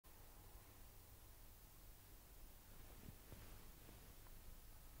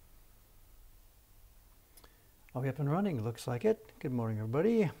Are we up and running? Looks like it. Good morning,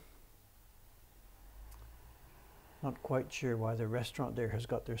 everybody. Not quite sure why the restaurant there has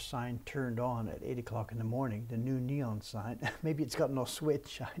got their sign turned on at 8 o'clock in the morning, the new neon sign. Maybe it's got no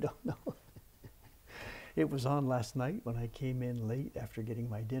switch, I don't know. It was on last night when I came in late after getting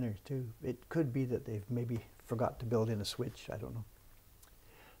my dinner too. It could be that they've maybe forgot to build in a switch, I don't know.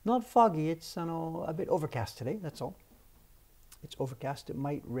 Not foggy, it's a bit overcast today, that's all. It's overcast, it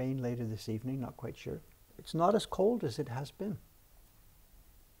might rain later this evening, not quite sure. It's not as cold as it has been.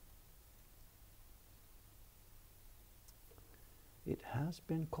 It has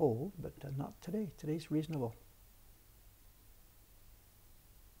been cold, but not today. Today's reasonable.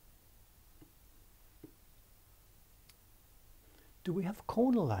 Do we have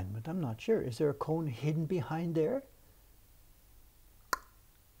cone alignment? I'm not sure. Is there a cone hidden behind there?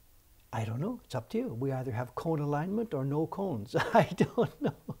 I don't know. It's up to you. We either have cone alignment or no cones. I don't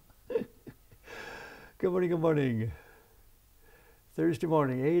know. Good morning, good morning. Thursday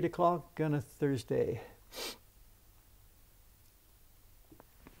morning, 8 o'clock on a Thursday.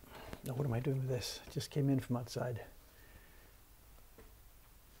 Now, what am I doing with this? Just came in from outside.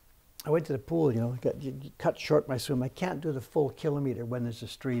 I went to the pool, you cut short my swim. I can't do the full kilometer when there's a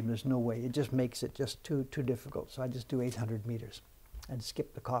stream. There's no way. It just makes it just too difficult. So I just do 800 meters and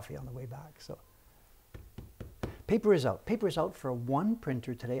skip the coffee on the way back. So paper is out. Paper is out for one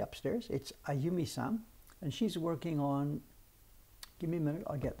printer today upstairs. It's Ayumi-san, and she's working on, give me a minute,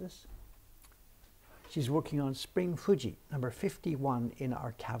 I'll get this. She's working on Spring Fuji, number 51 in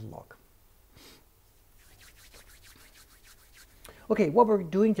our catalog. Okay, what we're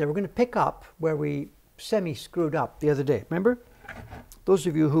doing today, we're going to pick up where we semi-screwed up the other day. Remember? Those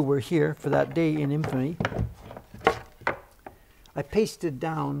of you who were here for that day in infamy, I pasted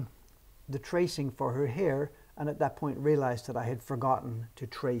down the tracing for her hair, and at that point realized that I had forgotten to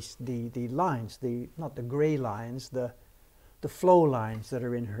trace the lines, not the gray lines, the flow lines that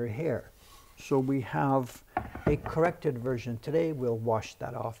are in her hair. So we have a corrected version today. We'll wash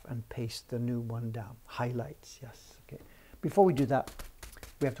that off and paste the new one down. Highlights, yes. Okay. Before we do that,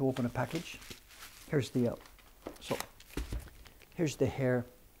 we have to open a package. Here's the here's the hair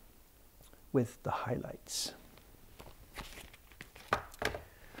with the highlights.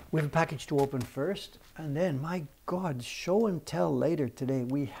 We have a package to open first, and then, my God, show and tell later today.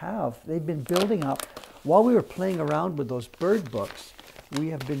 They've been building up, while we were playing around with those bird books, we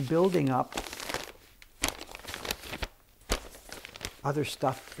have been building up other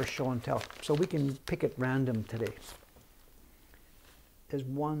stuff for show and tell. So we can pick at random today. There's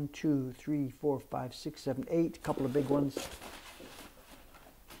 1, 2, 3, 4, 5, 6, 7, 8, a couple of big ones.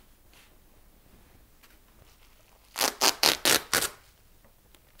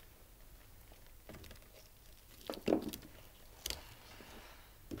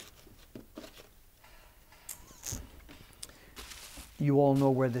 You all know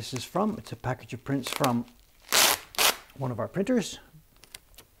where this is from. It's a package of prints from one of our printers.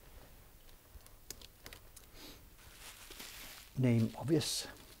 Name obvious.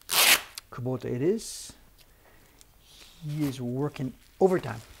 Kubota it is. He is working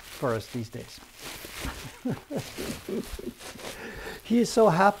overtime for us these days. He is so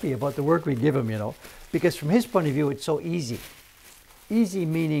happy about the work we give him, because from his point of view, it's so easy. Easy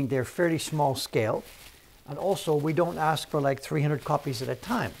meaning they're fairly small scale. And also, we don't ask for like 300 copies at a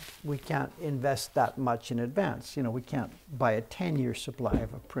time. We can't invest that much in advance. We can't buy a 10-year supply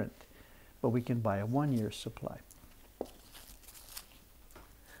of a print, but we can buy a 1-year supply.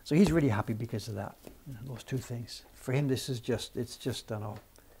 So he's really happy because of that, those two things. For him, it's just, I don't know,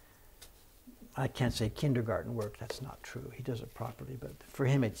 I can't say kindergarten work, that's not true. He does it properly, but for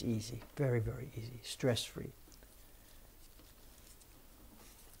him, it's easy, very, very easy, stress-free.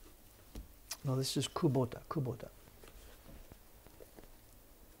 No, this is Kubota.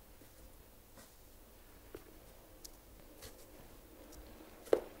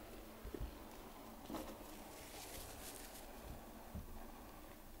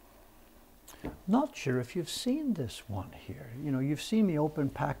 Not sure if you've seen this one here. You've seen me open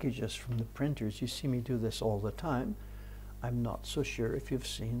packages from the printers. You see me do this all the time. I'm not so sure if you've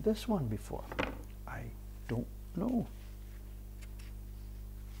seen this one before. I don't know.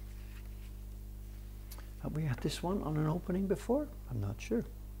 Have we had this one on an opening before? I'm not sure.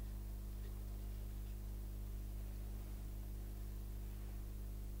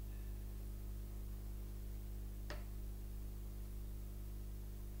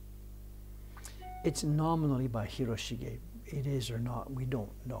 It's nominally by Hiroshige. It is or not, we don't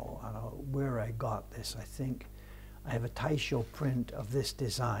know. I don't know where I got this. I think I have a Taisho print of this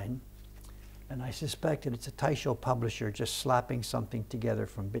design, And I suspect that it's a Taisho publisher just slapping something together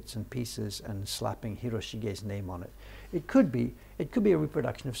from bits and pieces and slapping Hiroshige's name on it. It could be a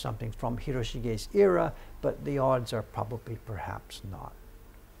reproduction of something from Hiroshige's era, but the odds are probably perhaps not.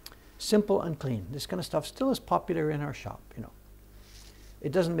 Simple and clean. This kind of stuff still is popular in our shop, you know.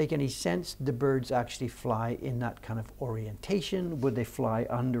 It doesn't make any sense. The birds actually fly in that kind of orientation. Would they fly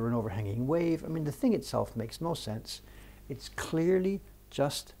under an overhanging wave? I mean, the thing itself makes no sense. It's clearly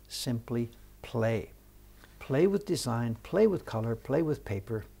just simply play. Play with design, play with color, play with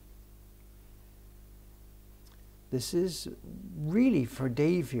paper. This is really, for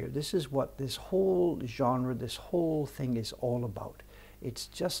Dave here, this is what this whole genre, this whole thing is all about. It's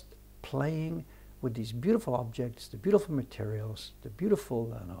just playing with these beautiful objects, the beautiful materials, the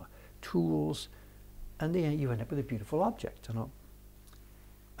beautiful tools, and then you end up with a beautiful object, you know.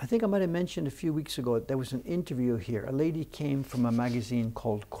 I think I might have mentioned a few weeks ago, there was an interview here. A lady came from a magazine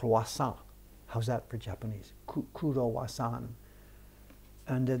called Croissant. How's that for Japanese? Kurowasan.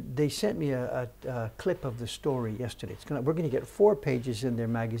 And they sent me a clip of the story yesterday. We're going to get 4 pages in their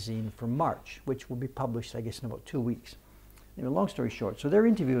magazine for March, which will be published, I guess, in about 2 weeks. Anyway, long story short, so they're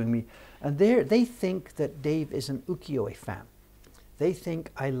interviewing me, and they think that Dave is an ukiyo-e fan. They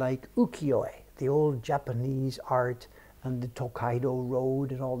think I like ukiyo-e, the old Japanese art and the Tokaido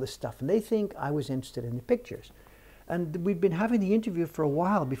Road and all this stuff. And they think I was interested in the pictures. And we'd been having the interview for a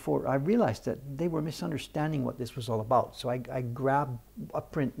while before I realized that they were misunderstanding what this was all about. So I grabbed a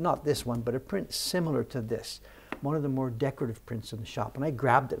print, not this one, but a print similar to this, one of the more decorative prints in the shop. And I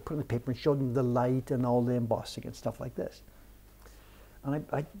grabbed it, put it in the paper, and showed them the light and all the embossing and stuff like this. And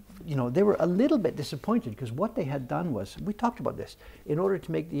you know, they were a little bit disappointed because what they had done was, we talked about this, in order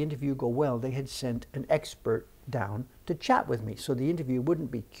to make the interview go well, they had sent an expert down to chat with me. So the interview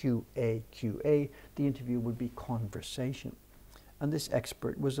wouldn't be QA, the interview would be conversation. And this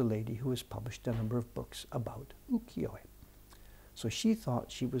expert was a lady who has published a number of books about ukiyo-e. So she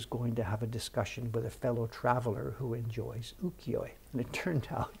thought she was going to have a discussion with a fellow traveler who enjoys ukiyo-e. And it turned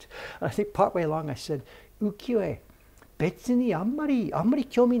out, I think partway along I said, ukiyo-e, 別にあんまり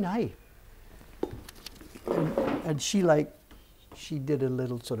興味ない. And she did a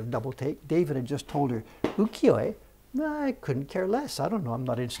little sort of double take. David had just told her, ukiyo-e? I couldn't care less. I don't know. I'm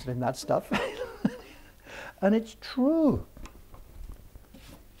not interested in that stuff. And it's true.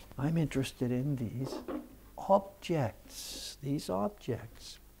 I'm interested in these objects.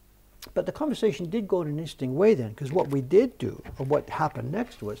 But the conversation did go in an interesting way then, because what we did do, or what happened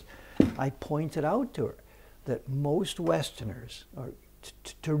next was, I pointed out to her that most Westerners, or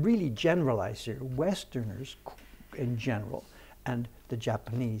to really generalize here, Westerners in general, and the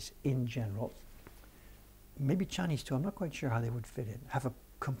Japanese in general, maybe Chinese too, I'm not quite sure how they would fit in, have a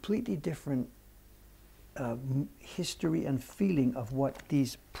completely different history and feeling of what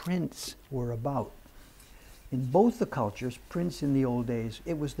these prints were about. In both the cultures, prints in the old days,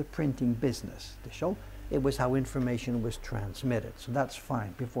 it was the printing business. The show, it was how information was transmitted. So that's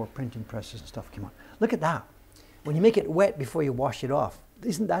fine before printing presses and stuff came on. Look at that. When you make it wet before you wash it off,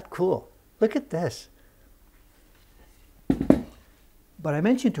 isn't that cool? Look at this. But I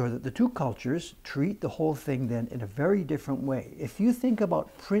mentioned to her that the two cultures treat the whole thing then in a very different way. If you think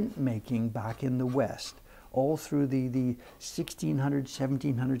about printmaking back in the West, all through the 1600s,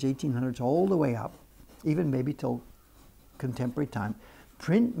 1700s, 1800s, all the way up, even maybe till contemporary time,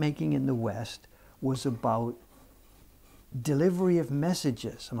 printmaking in the West was about delivery of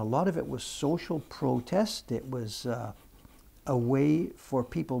messages, and a lot of it was social protest. It was a way for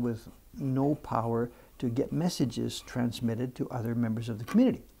people with no power to get messages transmitted to other members of the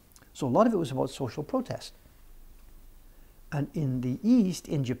community. So a lot of it was about social protest. And in the East,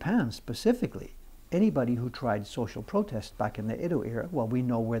 in Japan specifically, anybody who tried social protest back in the Edo era, well, we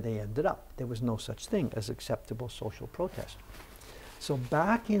know where they ended up. There was no such thing as acceptable social protest. So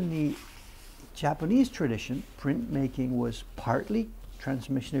back in the Japanese tradition, printmaking was partly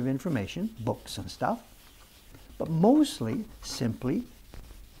transmission of information, books and stuff, but mostly simply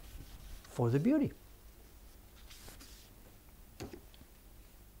for the beauty.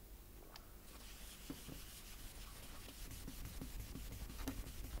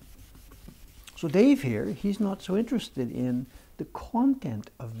 So Dave here, he's not so interested in the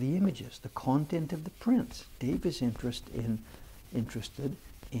content of the images, the content of the prints. Dave is interested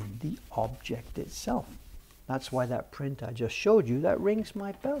in the object itself. That's why that print I just showed you, that rings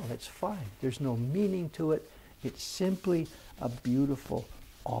my bell. It's fine. There's no meaning to it. It's simply a beautiful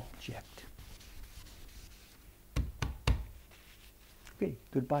object. Okay,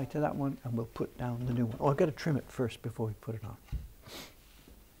 goodbye to that one, and we'll put down the new one. Oh, I've got to trim it first before we put it on.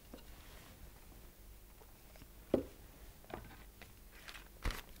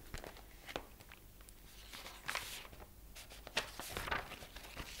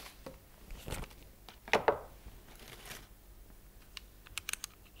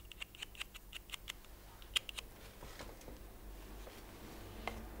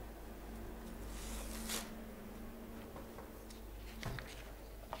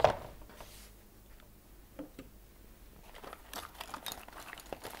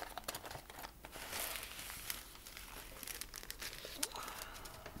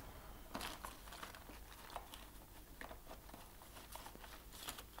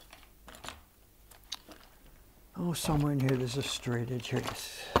 know somewhere in here there's a straight edge. Here it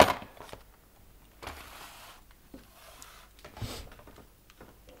is.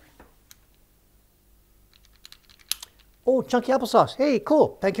 Oh, chunky applesauce. Hey,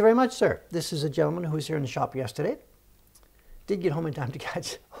 cool. Thank you very much, sir. This is a gentleman who was here in the shop yesterday. Did get home in time to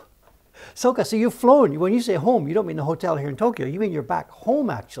catch. Soka, so you've flown. When you say home, you don't mean the hotel here in Tokyo. You mean you're back home,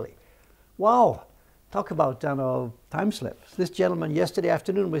 actually. Wow. Talk about time slips. This gentleman yesterday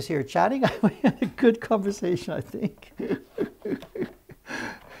afternoon was here chatting. We had a good conversation, I think.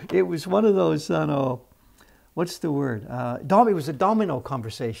 It was one of those, what's the word? It was a domino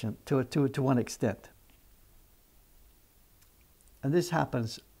conversation to one extent. And this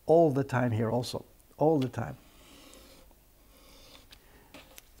happens all the time here also, all the time.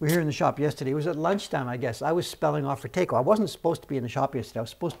 We were here in the shop yesterday. It was at lunchtime, I guess. I was spelling off for Teiko. I wasn't supposed to be in the shop yesterday. I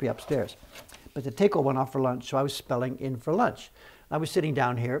was supposed to be upstairs. But the Teiko went off for lunch, so I was spelling in for lunch. I was sitting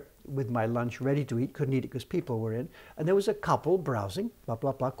down here with my lunch ready to eat. Couldn't eat it because people were in. And there was a couple browsing, blah,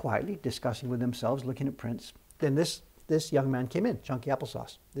 blah, blah, quietly, discussing with themselves, looking at prints. Then this young man came in, chunky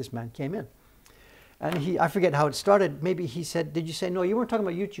applesauce. This man came in. And I forget how it started. Maybe he said, did you say, no, you weren't talking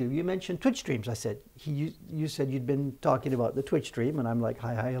about YouTube. You mentioned Twitch streams. I said, you said you'd been talking about the Twitch stream. And I'm like,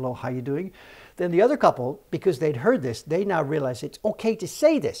 hi, hello, how you doing? Then the other couple, because they'd heard this, they now realize it's okay to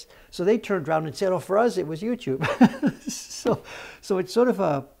say this. So they turned around and said, oh, for us, it was YouTube. so it's sort of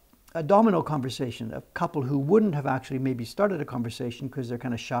a domino conversation. A couple who wouldn't have actually maybe started a conversation because they're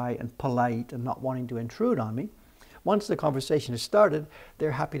kind of shy and polite and not wanting to intrude on me. Once the conversation is started, they're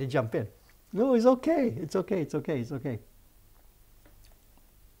happy to jump in. No, it's okay. It's okay. It's okay. It's okay.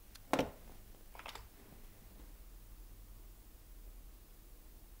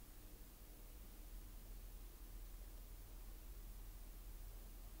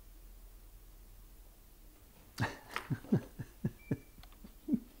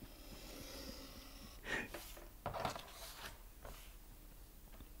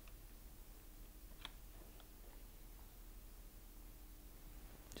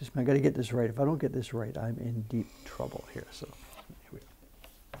 I got to get this right. If I don't get this right, I'm in deep trouble here. So here we go.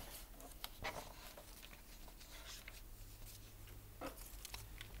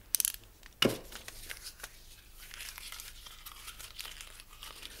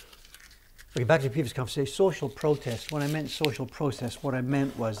 Okay, back to the previous conversation. Social protest. When I meant social protest, what I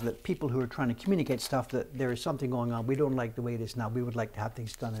meant was that people who are trying to communicate stuff that there is something going on, we don't like the way it is now, we would like to have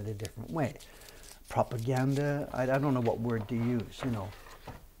things done in a different way. Propaganda, I don't know what word to use, you know.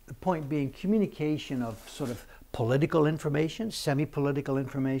 The point being communication of sort of political information, semi-political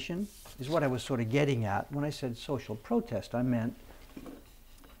information, is what I was sort of getting at. When I said social protest, I meant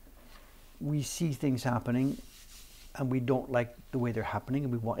we see things happening and we don't like the way they're happening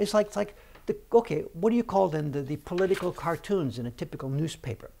and we want, it's like okay, what do you call then the political cartoons in a typical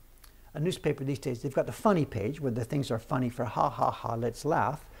newspaper? A newspaper these days, they've got the funny page where the things are funny for ha ha ha, let's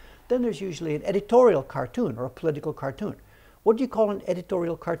laugh. Then there's usually an editorial cartoon or a political cartoon. What do you call an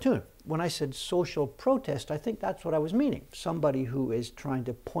editorial cartoon? When I said social protest, I think that's what I was meaning. Somebody who is trying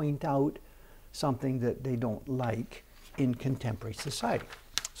to point out something that they don't like in contemporary society.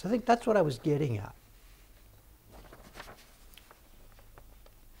 So I think that's what I was getting at.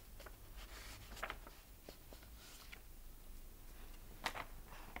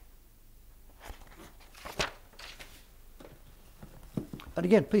 And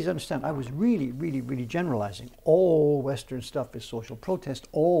again, please understand, I was really, really, really generalizing. All Western stuff is social protest.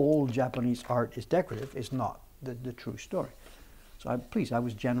 All Japanese art is decorative. Is not the true story. So I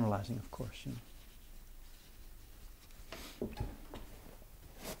was generalizing, of course. You know.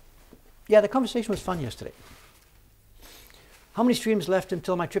 Yeah, the conversation was fun yesterday. How many streams left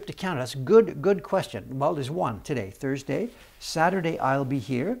until my trip to Canada? That's a good question. Well, there's one today, Thursday. Saturday, I'll be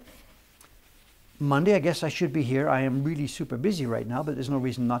here. Monday, I guess I should be here. I am really super busy right now, but there's no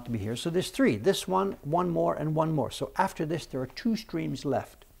reason not to be here. So there's 3. This one more, and one more. So after this, there are 2 streams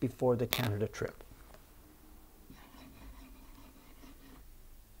left before the Canada trip.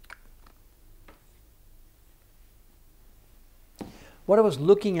 What I was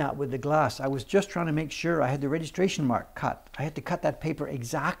looking at with the glass, I was just trying to make sure I had the registration mark cut. I had to cut that paper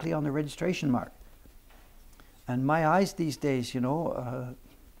exactly on the registration mark. And my eyes these days, you know,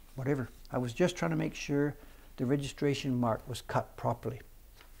 whatever. I was just trying to make sure the registration mark was cut properly.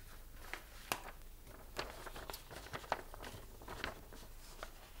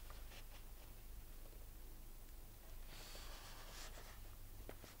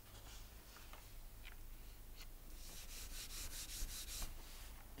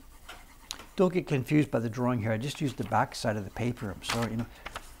 Don't get confused by the drawing here. I just used the back side of the paper. I'm sorry. You know,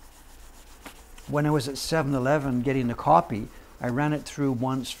 when I was at 7-Eleven getting the copy, I ran it through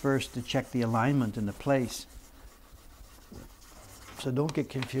once first to check the alignment and the place. So don't get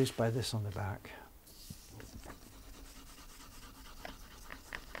confused by this on the back.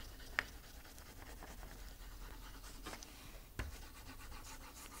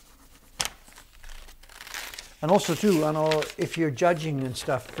 And also too, I know if you're judging and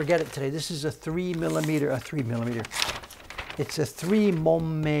stuff, forget it today. This is a 3 millimeter. It's a 3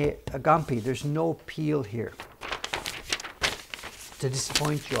 momme agampi. There's no peel here. To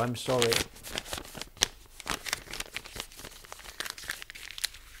disappoint you, I'm sorry.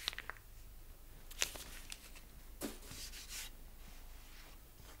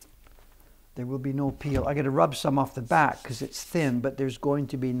 There will be no peel. I got to rub some off the back because it's thin, but there's going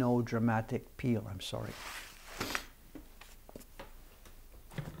to be no dramatic peel. I'm sorry.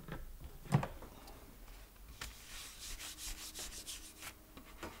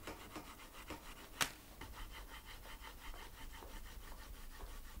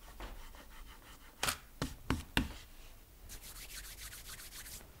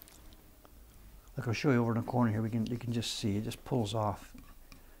 Look, I'll show you over in the corner here. You can just see it just pulls off.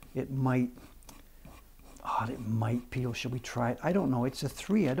 It might peel. Should we try it? I don't know. It's a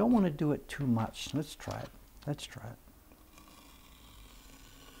 3. I don't want to do it too much. Let's try it. Let's try it.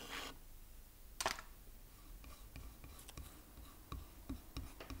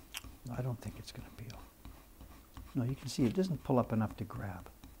 I don't think it's going to peel. No, you can see it doesn't pull up enough to grab.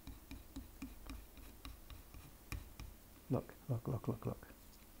 Look, look, look, look, look.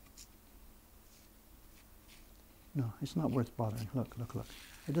 No, it's not worth bothering. Look, look, look.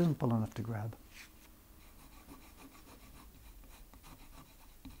 It doesn't pull enough to grab.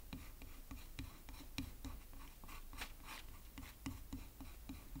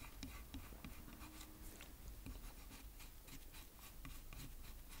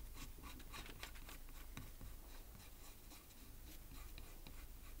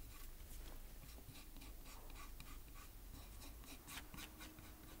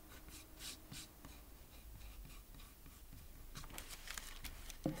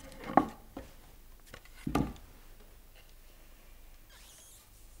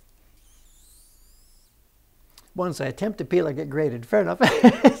 Once I attempt to peel, I get graded. Fair enough.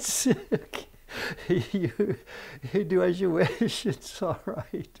 you do as you wish. It's all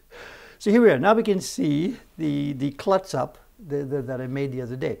right. So here we are. Now we can see the klutz up that I made the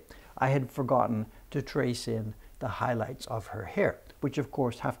other day. I had forgotten to trace in the highlights of her hair, which of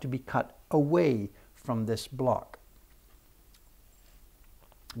course have to be cut away from this block.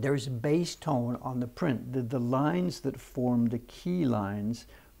 There is a base tone on the print. The lines that form the key lines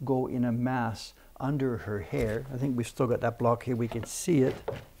go in a mass under her hair. I think we've still got that block here. We can see it.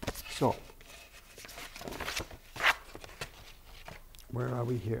 So, where are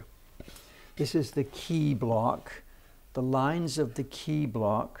we here? This is the key block. The lines of the key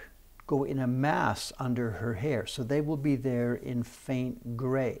block go in a mass under her hair. So they will be there in faint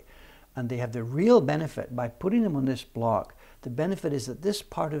gray. And they have the real benefit by putting them on this block. The benefit is that this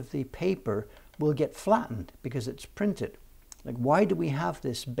part of the paper will get flattened because it's printed. Like, why do we have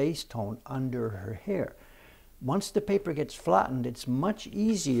this base tone under her hair? Once the paper gets flattened, it's much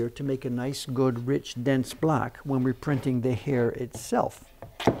easier to make a nice, good, rich, dense black when we're printing the hair itself.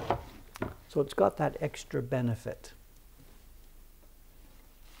 So it's got that extra benefit.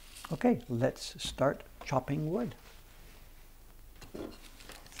 Okay, let's start chopping wood.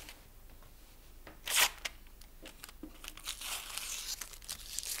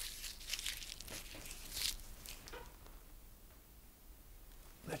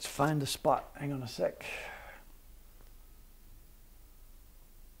 Let's find the spot. Hang on a sec.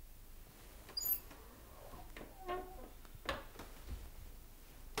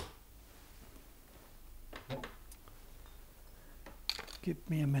 Give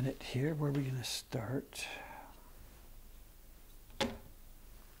me a minute here. Where are we going to start?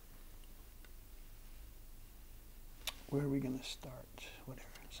 Where are we going to start? Whatever,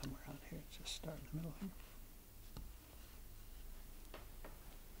 somewhere around here. Let's just start in the middle here.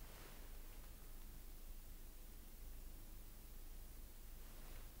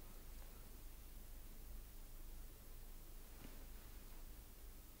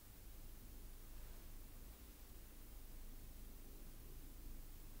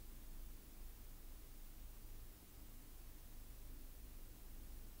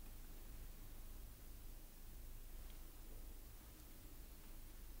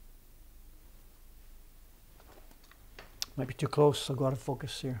 Might be too close. I'll go out of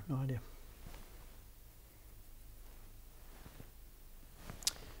focus here. No idea.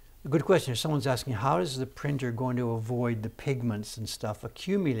 A good question. Someone's asking, how is the printer going to avoid the pigments and stuff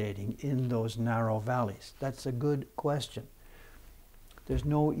accumulating in those narrow valleys? That's a good question. There's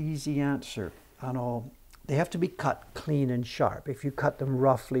no easy answer. I know They have to be cut clean and sharp. If you cut them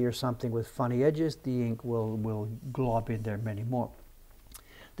roughly or something with funny edges, the ink will glob in there many more.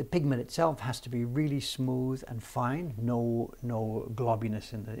 The pigment itself has to be really smooth and fine, no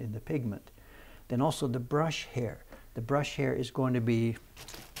globbiness in the pigment. Then also the brush hair. The brush hair is going to be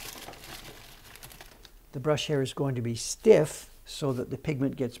stiff so that the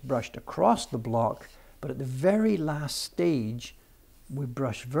pigment gets brushed across the block, but at the very last stage we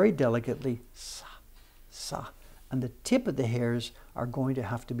brush very delicately, sa, sa, and the tip of the hairs are going to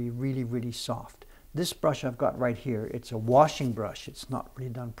have to be really, really soft. This brush I've got right here, it's a washing brush. It's not really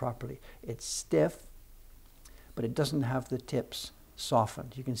done properly. It's stiff, but it doesn't have the tips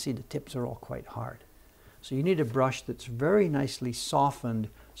softened. You can see the tips are all quite hard. So you need a brush that's very nicely softened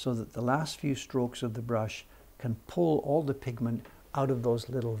so that the last few strokes of the brush can pull all the pigment out of those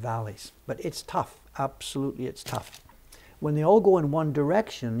little valleys. But it's tough. Absolutely, it's tough. When they all go in one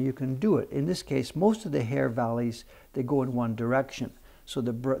direction, you can do it. In this case, most of the hair valleys, they go in one direction. So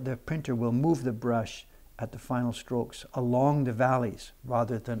the printer will move the brush at the final strokes along the valleys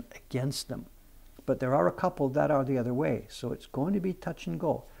rather than against them. But there are a couple that are the other way, so it's going to be touch and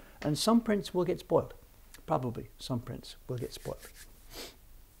go. And some prints will get spoiled. Probably some prints will get spoiled.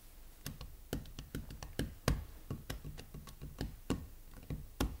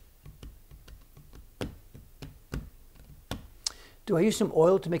 Do I use some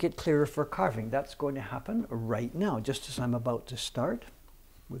oil to make it clearer for carving? That's going to happen right now, just as I'm about to start.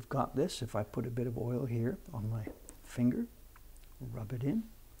 We've got this. If I put a bit of oil here on my finger, rub it in,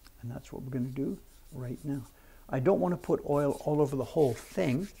 and that's what we're going to do right now. I don't want to put oil all over the whole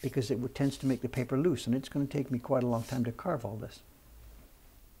thing because it tends to make the paper loose, and it's going to take me quite a long time to carve all this.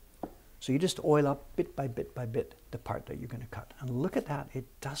 So you just oil up bit by bit by bit the part that you're going to cut. And look at that. It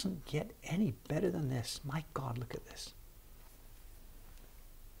doesn't get any better than this. My God, look at this.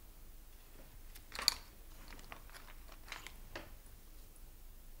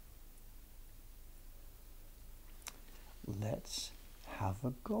 Let's have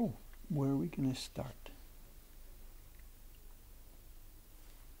a go. Where are we going to start?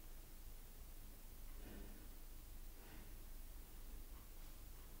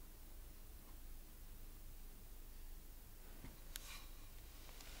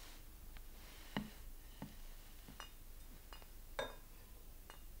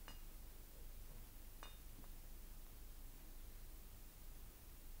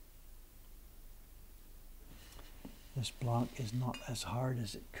 This block is not as hard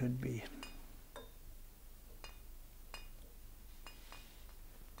as it could be.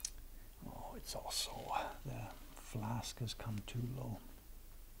 Oh, it's also, the flask has come too low.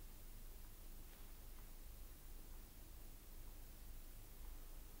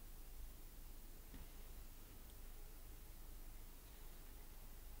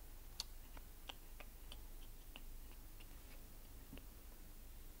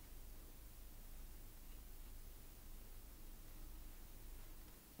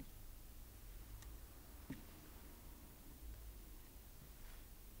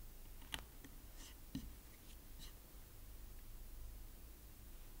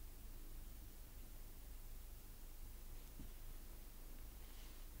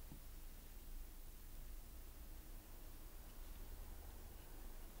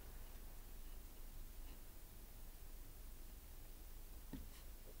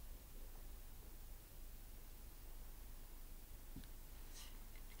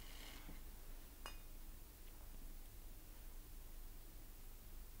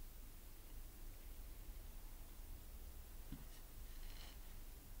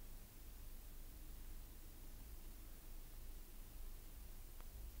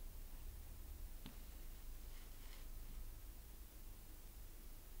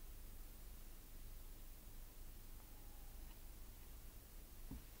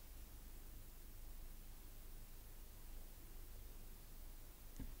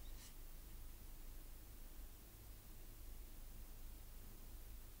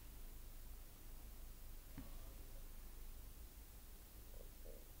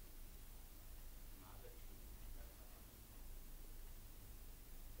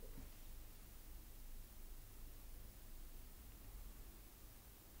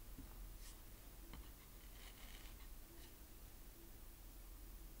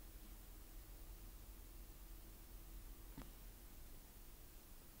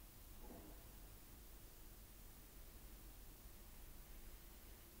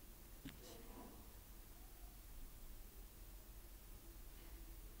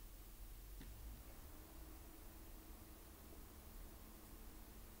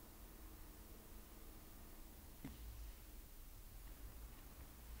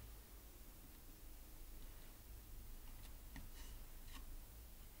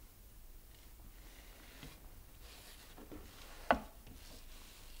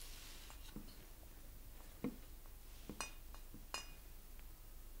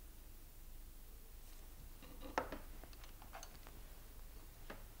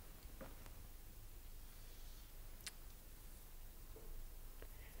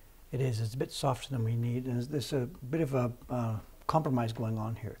 It is. It's a bit softer than we need, and there's a bit of a compromise going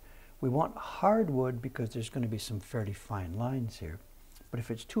on here. We want hardwood because there's going to be some fairly fine lines here. But if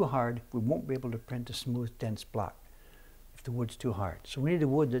it's too hard, we won't be able to print a smooth, dense block if the wood's too hard. So we need a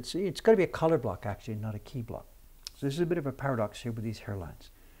wood that's, it's got to be a color block actually, not a key block. So this is a bit of a paradox here with these hairlines.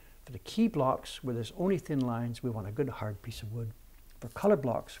 For the key blocks where there's only thin lines, we want a good hard piece of wood. For color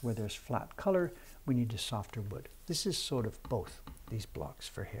blocks where there's flat color, we need a softer wood. This is sort of both these blocks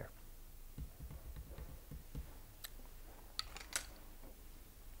for hair.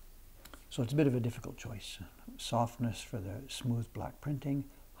 So it's a bit of a difficult choice. Softness for the smooth black printing,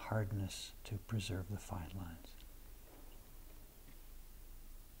 hardness to preserve the fine lines.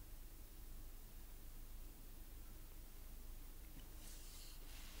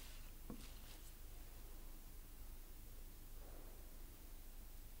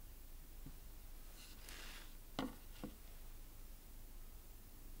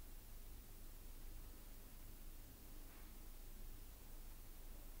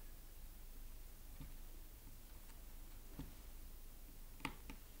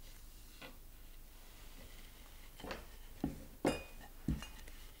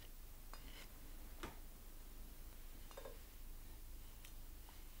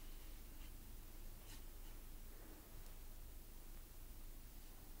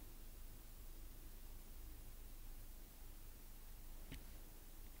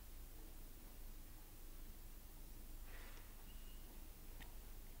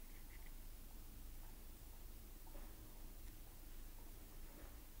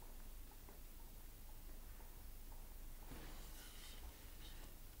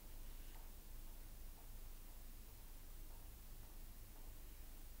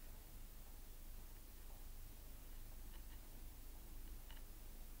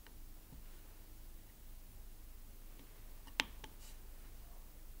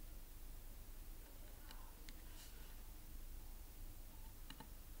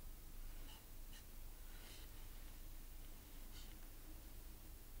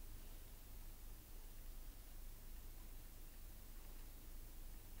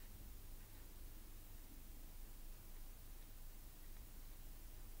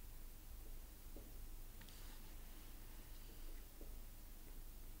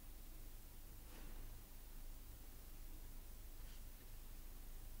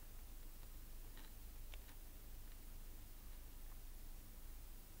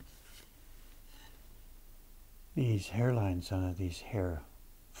 These hairlines on these hair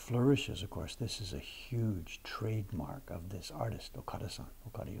flourishes, of course, this is a huge trademark of this artist, Okada-san,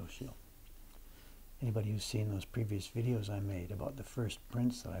 Okada Yoshio. Anybody who's seen those previous videos I made about the first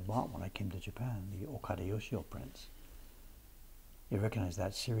prints that I bought when I came to Japan, the Okada Yoshio prints, you recognize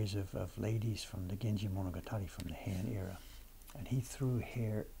that series of ladies from the Genji Monogatari from the Heian era. And he threw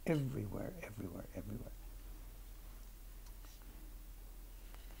hair everywhere, everywhere, everywhere.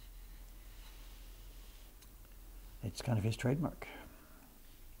 It's kind of his trademark.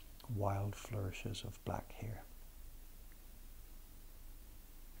 Wild flourishes of black hair.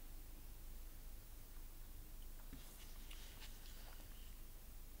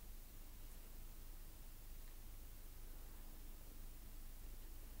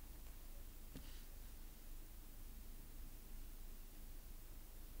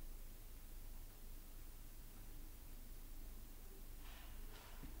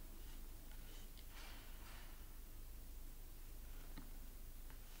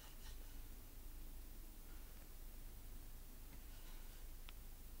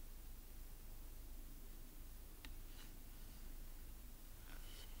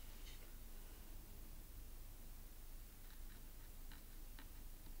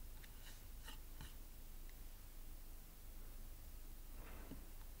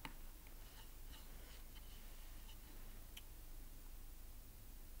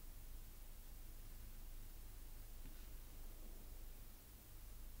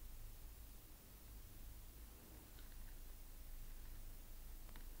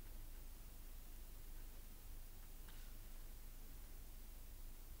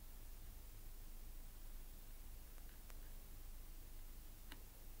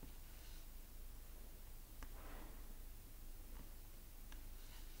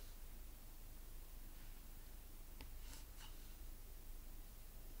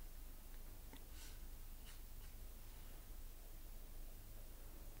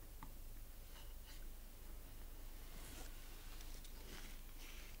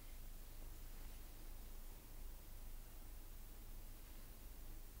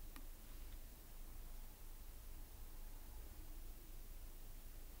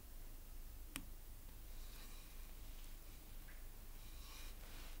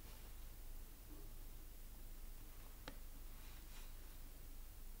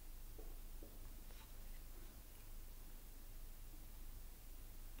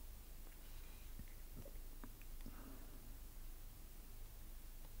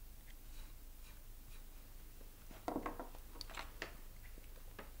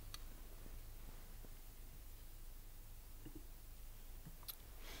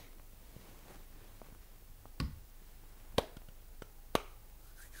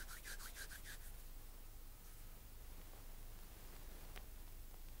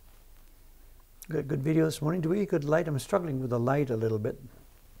 Got good video this morning. Do we? Good light. I'm struggling with the light a little bit.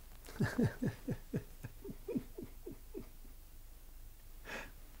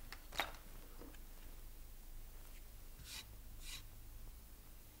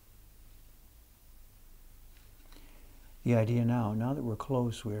 The idea now that we're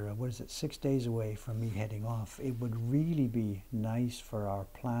close, we're, what is it, 6 days away from me heading off, it would really be nice for our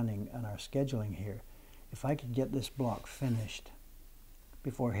planning and our scheduling here if I could get this block finished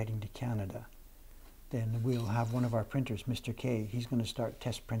before heading to Canada. Then we'll have one of our printers, Mr. K, he's going to start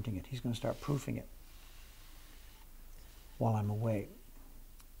test printing it. He's going to start proofing it while I'm away.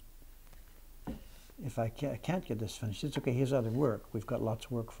 If I can't get this finished, it's okay, here's other work. We've got lots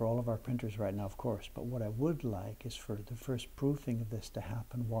of work for all of our printers right now, of course, but what I would like is for the first proofing of this to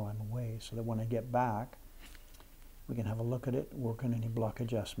happen while I'm away, so that when I get back, we can have a look at it, work on any block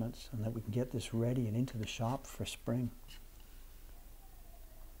adjustments, and that we can get this ready and into the shop for spring.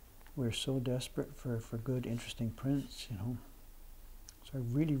 We're so desperate for good, interesting prints, you know. So I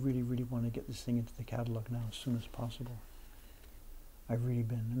really, really, really want to get this thing into the catalog now as soon as possible. I've really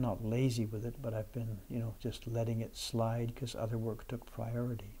been not lazy with it, but I've been, you know, just letting it slide because other work took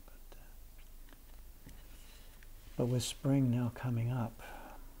priority. But with spring now coming up,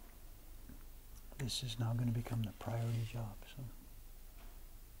 this is now going to become the priority job.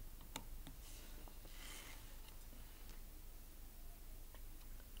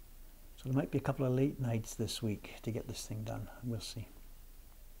 So there might be a couple of late nights this week to get this thing done. We'll see.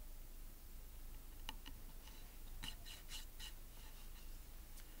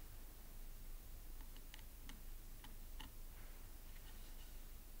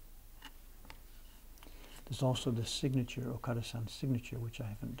 There's also the signature, Okada-san's signature, which I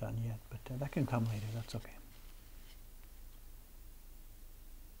haven't done yet, but that can come later, that's okay.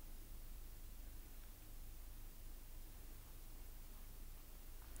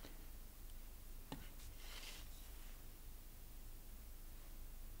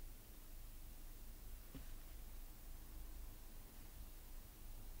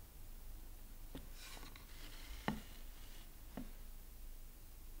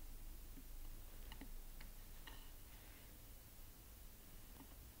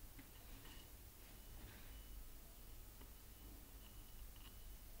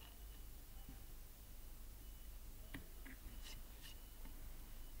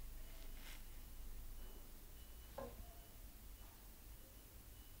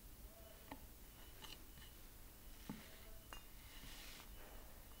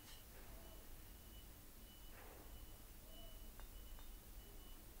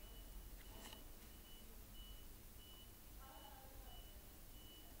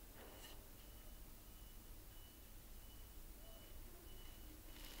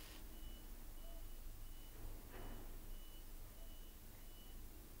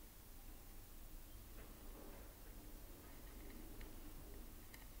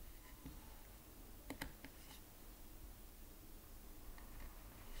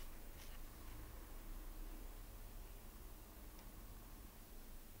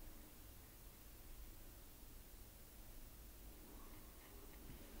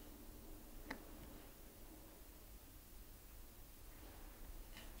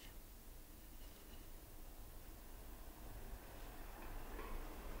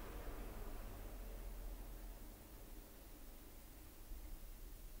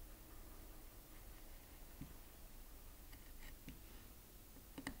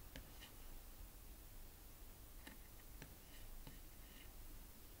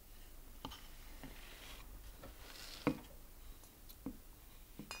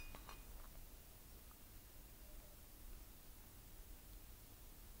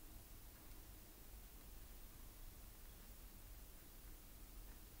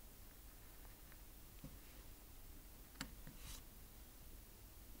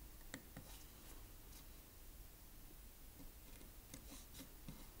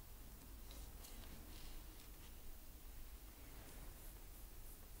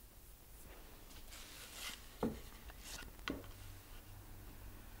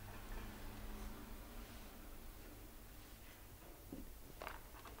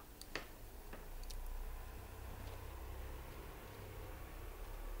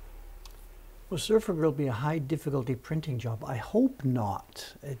 Well, Surfer Girl will be a high difficulty printing job. I hope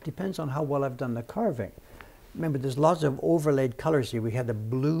not. It depends on how well I've done the carving. Remember, there's lots of overlaid colors here. We had the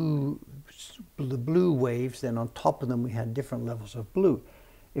blue waves, then on top of them we had different levels of blue.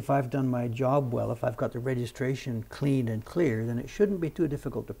 If I've done my job well, if I've got the registration clean and clear, then it shouldn't be too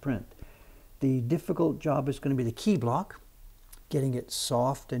difficult to print. The difficult job is going to be the key block, getting it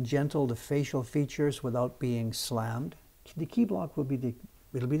soft and gentle, the facial features without being slammed. The key block will be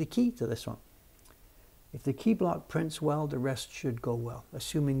it'll be the key to this one. If the key block prints well, the rest should go well,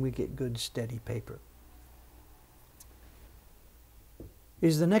 assuming we get good steady paper.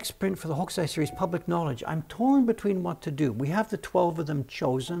 Is the next print for the Hokusai series public knowledge? I'm torn between what to do. We have the 12 of them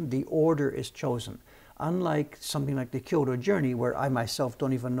chosen. The order is chosen. Unlike something like the Kyoto Journey, where I myself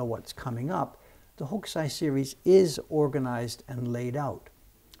don't even know what's coming up, the Hokusai series is organized and laid out.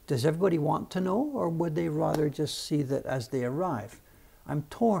 Does everybody want to know, or would they rather just see that as they arrive? I'm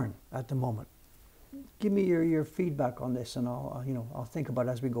torn at the moment. Give me your feedback on this, and I'll think about it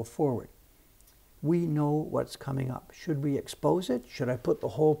as we go forward. We know what's coming up. Should we expose it? Should I put the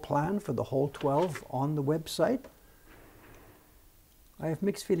whole plan for the whole 12 on the website? I have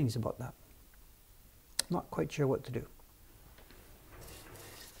mixed feelings about that. Not quite sure what to do.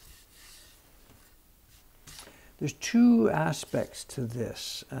 There's two aspects to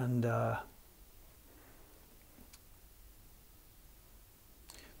this, and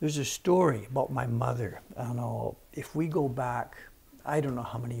there's a story about my mother. I don't know, if we go back, I don't know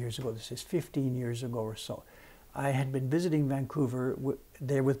how many years ago this is, 15 years ago or so. I had been visiting Vancouver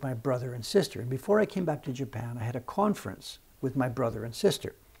there with my brother and sister. And before I came back to Japan, I had a conference with my brother and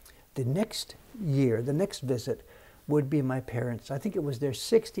sister. The next year, the next visit, would be my parents', I think it was their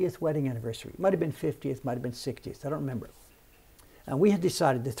 60th wedding anniversary. Might have been 50th, might have been 60th, I don't remember. And we had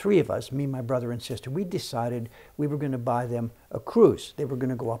decided, the three of us, me, my brother and sister, we decided we were going to buy them a cruise. They were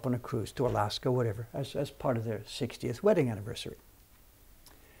going to go up on a cruise to Alaska, whatever, as part of their 60th wedding anniversary.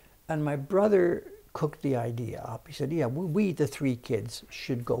 And my brother cooked the idea up. He said, yeah, we, the three kids,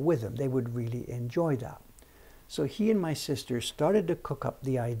 should go with them. They would really enjoy that. So he and my sister started to cook up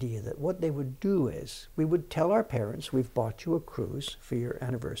the idea that what they would do is, we would tell our parents, we've bought you a cruise for your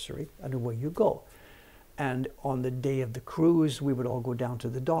anniversary, and away you go. And on the day of the cruise, we would all go down to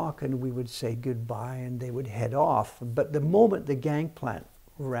the dock and we would say goodbye and they would head off. But the moment the gangplank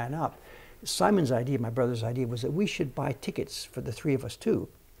ran up, Simon's idea, my brother's idea, was that we should buy tickets for the three of us too,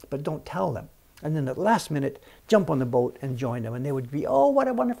 but don't tell them. And then at the last minute, jump on the boat and join them. And they would be, oh, what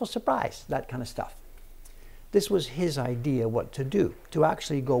a wonderful surprise, that kind of stuff. This was his idea what to do, to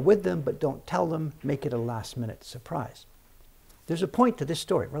actually go with them, but don't tell them, make it a last minute surprise. There's a point to this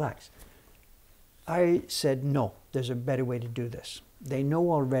story, relax. I said, no, there's a better way to do this. They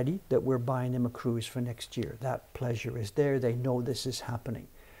know already that we're buying them a cruise for next year. That pleasure is there. They know this is happening.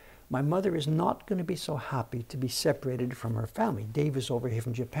 My mother is not going to be so happy to be separated from her family. Dave is over here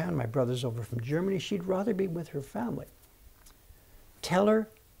from Japan. My brother's over from Germany. She'd rather be with her family. Tell her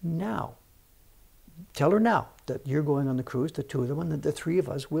now. Tell her now that you're going on the cruise, the two of them, and that the three of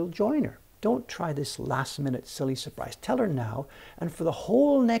us will join her. Don't try this last-minute silly surprise. Tell her now, and for the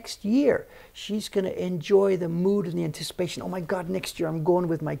whole next year, she's going to enjoy the mood and the anticipation. Oh my God, next year I'm going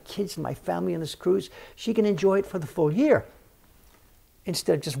with my kids and my family on this cruise. She can enjoy it for the full year,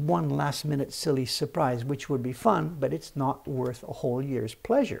 instead of just one last-minute silly surprise, which would be fun, but it's not worth a whole year's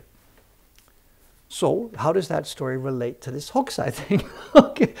pleasure. So how does that story relate to this Hokusai thing?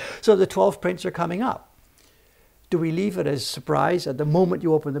 Okay, so the 12 prints are coming up. Do we leave it as surprise at the moment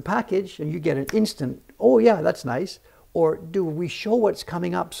you open the package and you get an instant, oh yeah, that's nice? Or do we show what's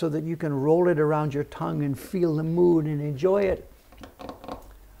coming up so that you can roll it around your tongue and feel the mood and enjoy it?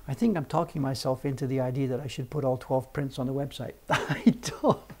 I think I'm talking myself into the idea that I should put all 12 prints on the website. I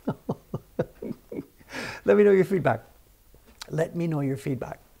don't know. Let me know your feedback. Let me know your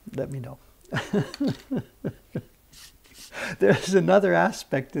feedback. Let me know. There's another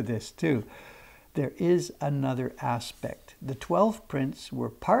aspect to this too. There is another aspect. The 12 prints were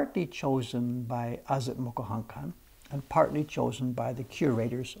partly chosen by us at Mokuhankan and partly chosen by the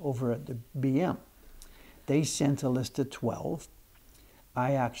curators over at the BM. They sent a list of 12.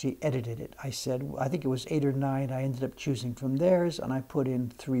 I actually edited it. I said, I think it was 8 or 9. I ended up choosing from theirs, and I put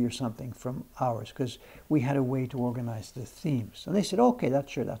in 3 or something from ours because we had a way to organize the themes. And they said, okay, that's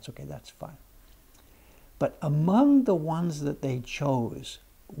sure, that's okay, that's fine. But among the ones that they chose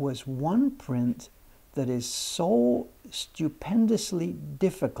was one print that is so stupendously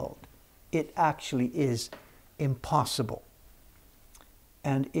difficult, it actually is impossible.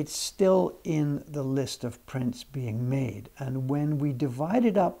 And it's still in the list of prints being made. And when we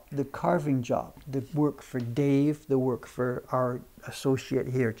divided up the carving job, the work for Dave, the work for our associate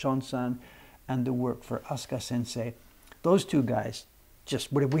here, Chon-san, and the work for Asuka Sensei, those two guys,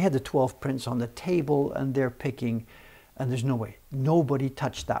 just, we had the 12 prints on the table and they're picking, and there's no way. Nobody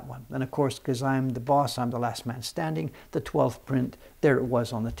touched that one. And of course, because I'm the boss, I'm the last man standing, the 12th print, there it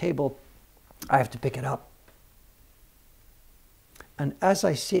was on the table. I have to pick it up. And as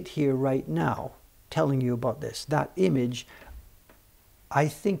I sit here right now telling you about this, that image, I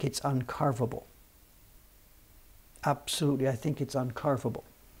think it's uncarvable. Absolutely, I think it's uncarvable.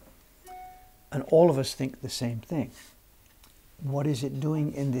 And all of us think the same thing. What is it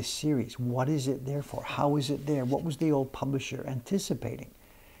doing in this series? What is it there for? How is it there? What was the old publisher anticipating?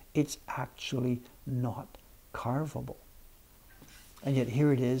 It's actually not carvable. And yet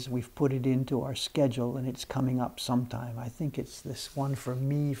here it is, we've put it into our schedule and it's coming up sometime. I think it's this one for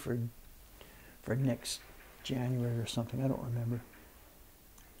me for next January or something, I don't remember.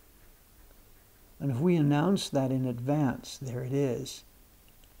 And if we announce that in advance, there it is,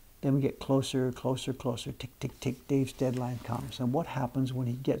 then we get closer, closer, closer, tick, tick, tick, Dave's deadline comes. And what happens when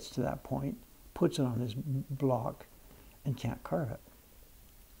he gets to that point, puts it on his block, and can't carve it?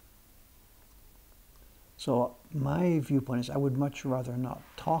 So my viewpoint is I would much rather not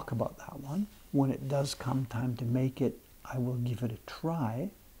talk about that one. When it does come time to make it, I will give it a try,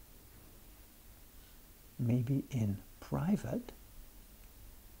 maybe in private,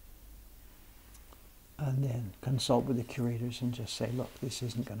 and then consult with the curators and just say, look, this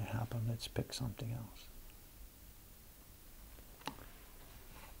isn't going to happen, let's pick something else.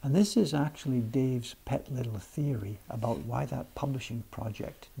 And this is actually Dave's pet little theory about why that publishing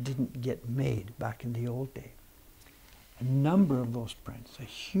project didn't get made back in the old day. A number of those prints, a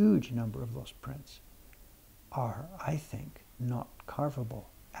huge number of those prints, are, I think, not carvable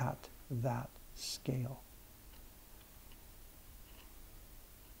at that scale.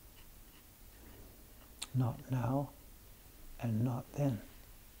 Not now, and not then.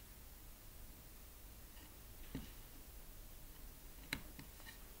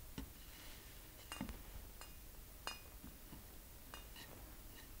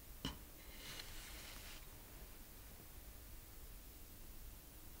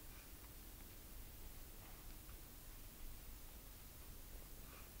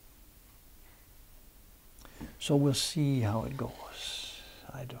 So we'll see how it goes.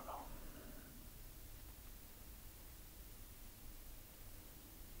 I don't know.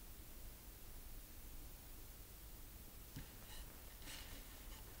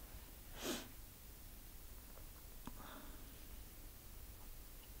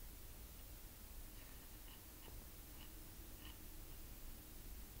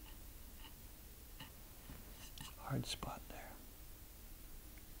 Hard spot there.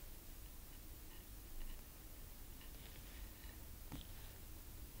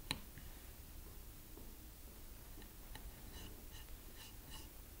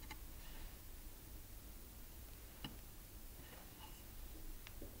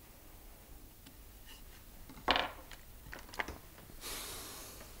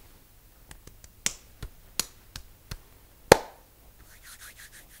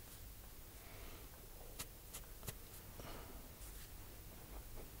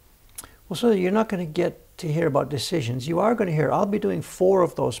 Well, so you're not going to get to hear about decisions. You are going to hear, I'll be doing 4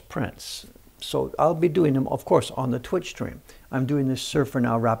 of those prints. So I'll be doing them, of course, on the Twitch stream. I'm doing this surfer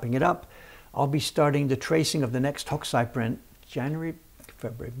now, wrapping it up. I'll be starting the tracing of the next Hokusai print, January,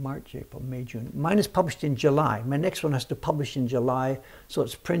 February, March, April, May, June. Mine is published in July. My next one has to publish in July, so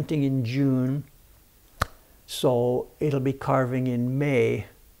it's printing in June. So it'll be carving in May,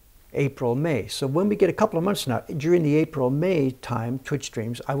 April, May. So when we get a couple of months now, during the April-May time, Twitch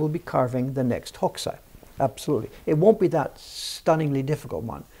streams, I will be carving the next Hokusai. Absolutely. It won't be that stunningly difficult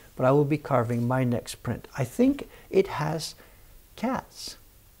one, but I will be carving my next print. I think it has cats.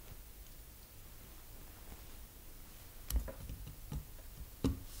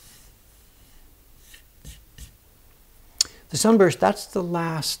 The Sunburst, that's the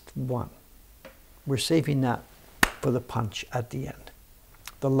last one. We're saving that for the punch at the end.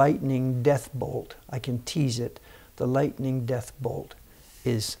 The Lightning Death Bolt, I can tease it, the Lightning Death Bolt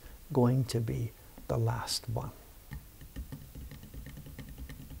is going to be the last one.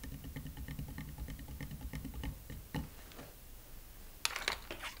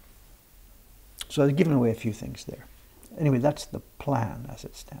 So I've given away a few things there. Anyway, that's the plan as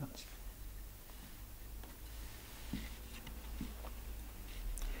it stands.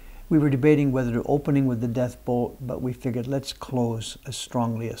 We were debating whether to opening with the Death Bolt, but we figured let's close as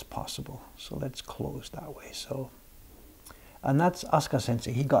strongly as possible. So let's close that way. So, and that's Asuka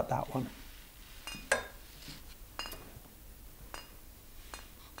Sensei. He got that one.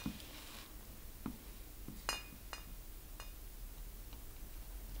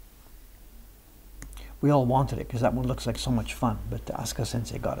 We all wanted it because that one looks like so much fun, but Asuka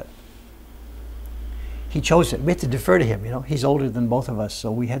Sensei got it. He chose it. We had to defer to him, you know. He's older than both of us,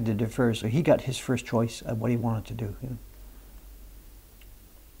 so we had to defer. So he got his first choice of what he wanted to do. You know.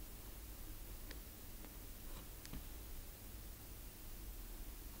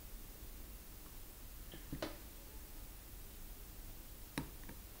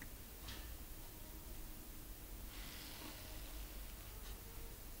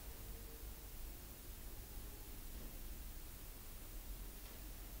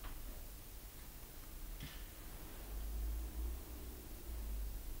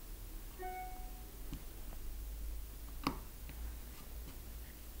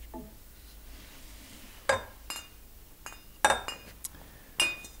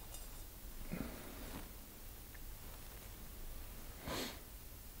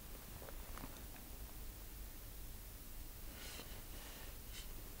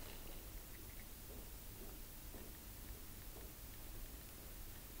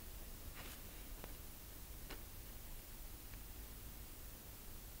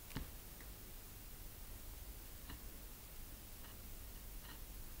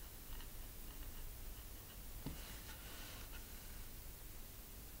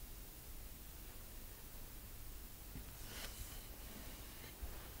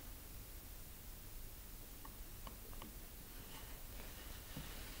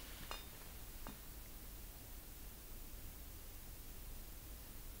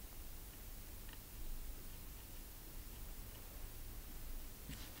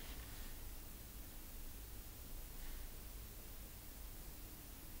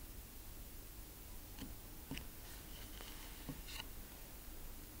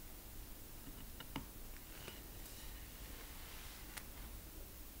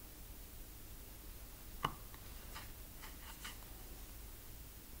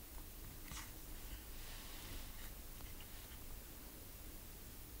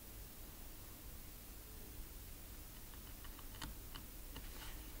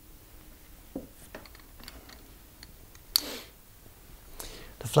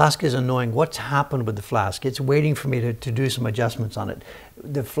 flask is annoying. What's happened with the flask? It's waiting for me to do some adjustments on it.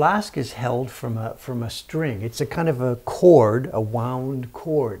 The flask is held from a string. It's a kind of a cord, a wound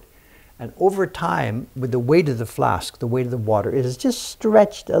cord. And over time, with the weight of the flask, the weight of the water, it has just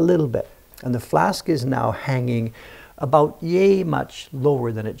stretched a little bit. And the flask is now hanging about yay much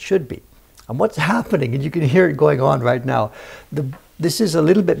lower than it should be. And what's happening, and you can hear it going on right now, this is a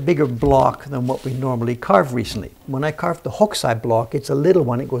little bit bigger block than what we normally carve recently. When I carved the hook-side block, it's a little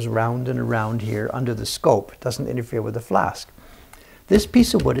one. It goes round and around here under the scope. It doesn't interfere with the flask. This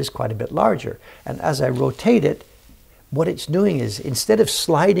piece of wood is quite a bit larger. And as I rotate it, what it's doing is, instead of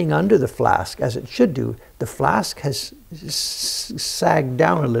sliding under the flask, as it should do, the flask has sagged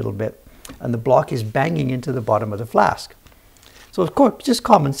down a little bit, and the block is banging into the bottom of the flask. So of course, just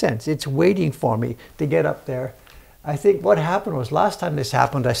common sense. It's waiting for me to get up there. I think what happened was, last time this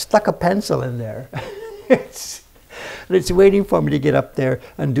happened, I stuck a pencil in there. it's waiting for me to get up there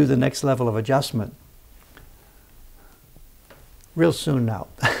and do the next level of adjustment. Real soon now.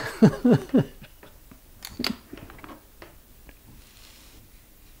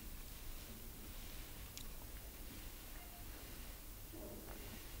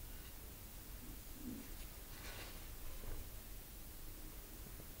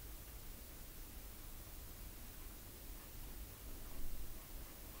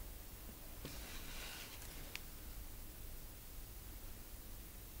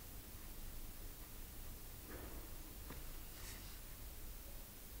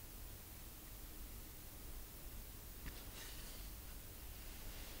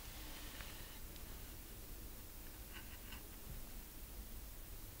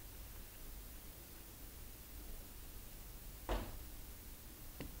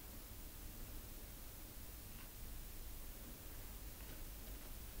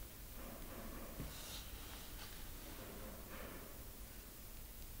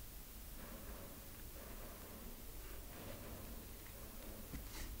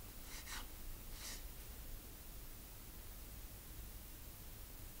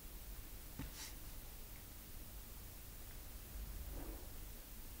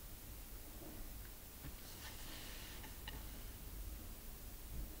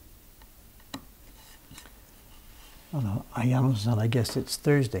 Well, no, Ayano-san, I guess it's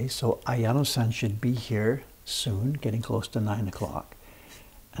Thursday, so Ayano-san should be here soon, getting close to 9 o'clock.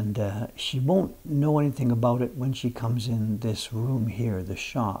 And she won't know anything about it when she comes in this room here, the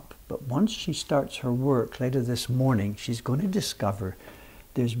shop. But once she starts her work later this morning, she's going to discover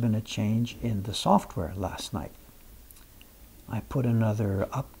there's been a change in the software last night. I put another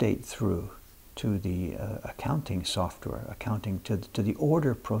update through to the accounting software, to the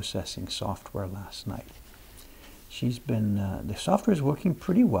order processing software last night. She's been, the software is working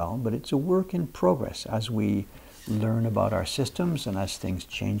pretty well, but it's a work in progress as we learn about our systems and as things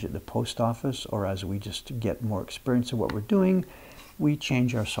change at the post office, or as we just get more experience of what we're doing, we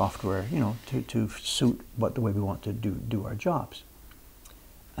change our software, you know, to suit the way we want to do our jobs.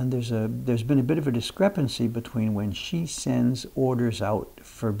 And there's been a bit of a discrepancy between when she sends orders out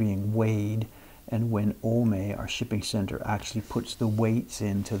for being weighed and when Ome, our shipping center, actually puts the weights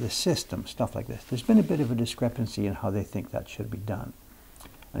into the system, stuff like this. There's been a bit of a discrepancy in how they think that should be done.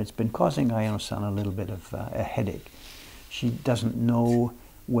 And it's been causing Ayano-san a little bit of a headache. She doesn't know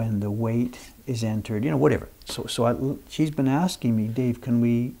when the weight is entered, you know, whatever. So she's been asking me, Dave, can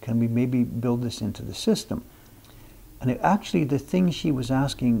we maybe build this into the system? And actually, the thing she was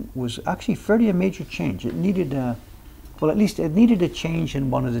asking was actually fairly a major change. It needed well, at least it needed a change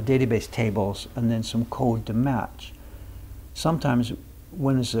in one of the database tables and then some code to match. Sometimes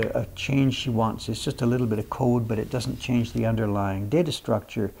when there's a change she wants, it's just a little bit of code, but it doesn't change the underlying data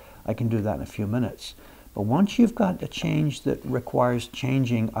structure. I can do that in a few minutes. But once you've got a change that requires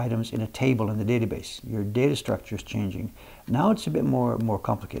changing items in a table in the database, your data structure is changing, now it's a bit more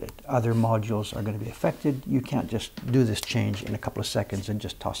complicated. Other modules are going to be affected. You can't just do this change in a couple of seconds and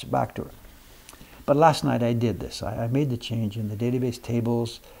just toss it back to her. But last night I did this. I made the change in the database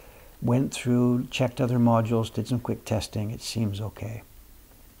tables, went through, checked other modules, did some quick testing. It seems okay.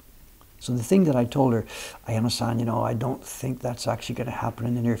 So the thing that I told her, Ayano-san, you know, I don't think that's actually going to happen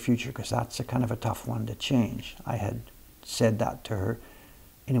in the near future because that's a kind of a tough one to change. I had said that to her.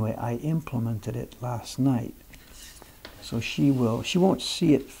 Anyway, I implemented it last night. So she won't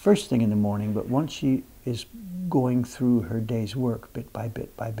see it first thing in the morning, but once she is going through her day's work bit by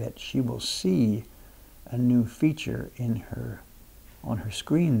bit by bit, she will see a new feature on her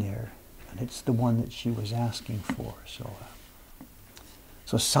screen there, and it's the one that she was asking for.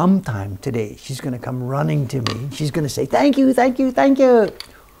 So sometime today she's going to come running to me. She's going to say, "Thank you, thank you, thank you,"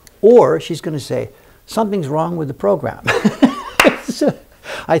 or she's going to say, "Something's wrong with the program." So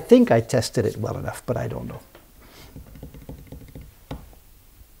I think I tested it well enough, but I don't know.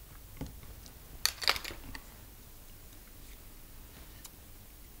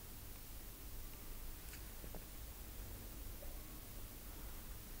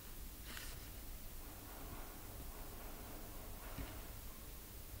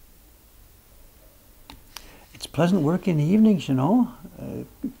 It's pleasant work in the evenings, you know.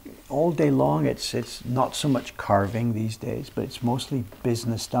 All day long, it's not so much carving these days, but it's mostly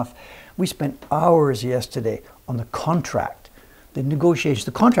business stuff. We spent hours yesterday on the contract, the negotiations,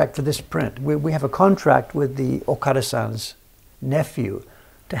 the contract for this print. We have a contract with the Okada-san's nephew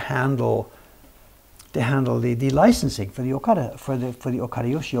to handle the licensing for the Okada Okada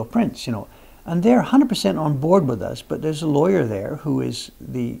Yoshio prints, you know. And they're 100% on board with us, but there's a lawyer there who is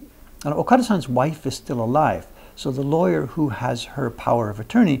and Okada-san's wife is still alive. So the lawyer who has her power of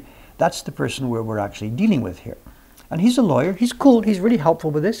attorney, that's the person we're actually dealing with here. And he's a lawyer. He's cool. He's really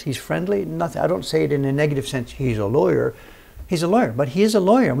helpful with this. He's friendly. Nothing. I don't say it in a negative sense. He's a lawyer. He's a lawyer, but he is a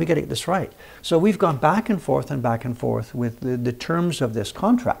lawyer, and we got to get this right. So we've gone back and forth with the terms of this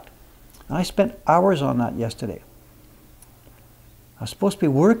contract. And I spent hours on that yesterday. I was supposed to be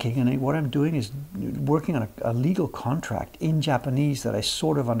working, and what I'm doing is working on a legal contract in Japanese that I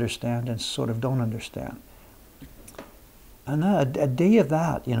sort of understand and sort of don't understand. And a day of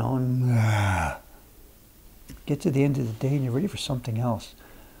that, you know, and get to the end of the day and you're ready for something else.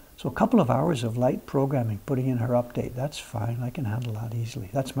 So a couple of hours of light programming, putting in her update, that's fine. I can handle that easily.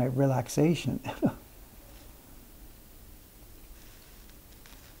 That's my relaxation.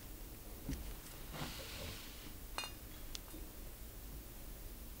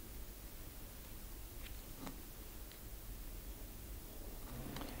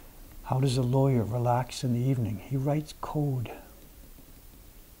 How does a lawyer relax in the evening? He writes code.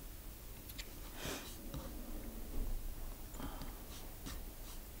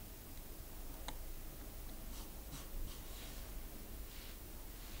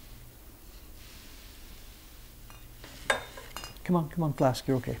 Come on, Flask,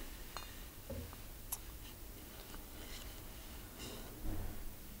 you're okay.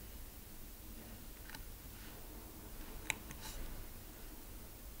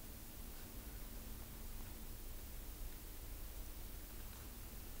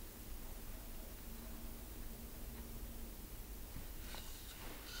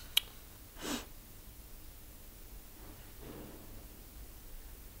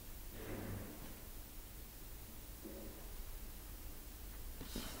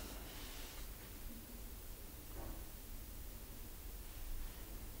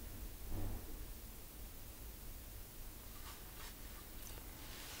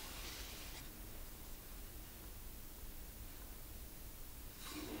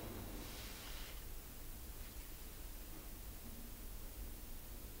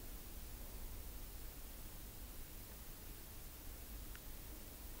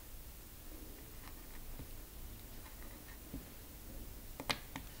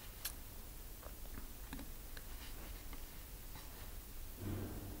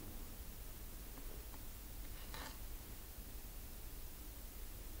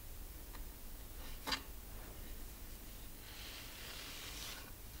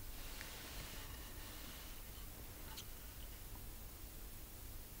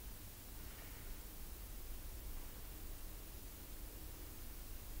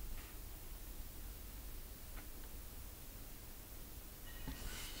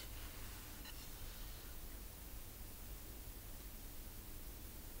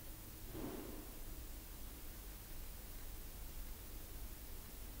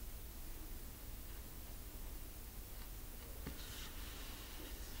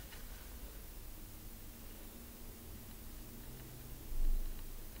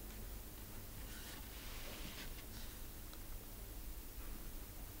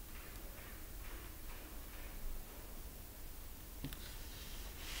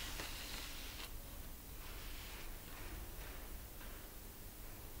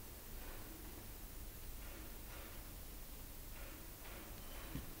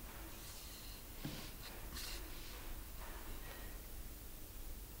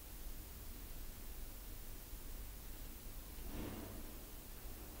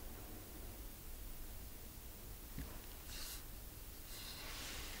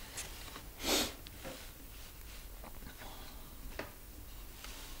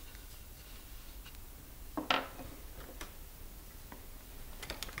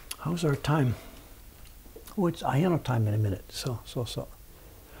 How's our time? Oh, it's Ayano time in a minute. So.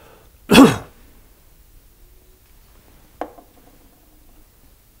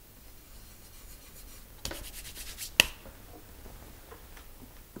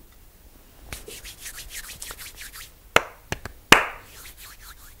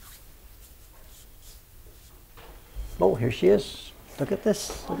 here she is. Look at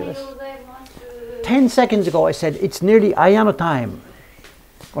this. Look at this. 10 seconds ago I said it's nearly Ayano time.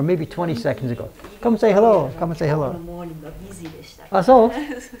 Or maybe 20 seconds ago. Come say hello. Come and say hello. Ah, so?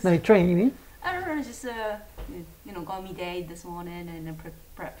 No, train, you mean? I don't know, just got me day this morning and then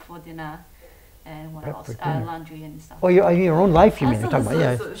prep for dinner and what else? Laundry and stuff. Oh, your own life, you mean? You're talking about,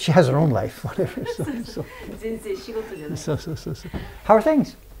 yeah. She has her own life, whatever. How are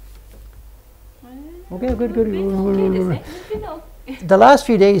things? Okay, good. The last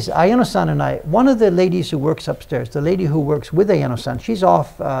few days, Ayano-san and I, one of the ladies who works upstairs, the lady who works with Ayano-san, she's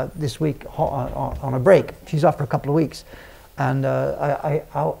off this week on a break. She's off for a couple of weeks. And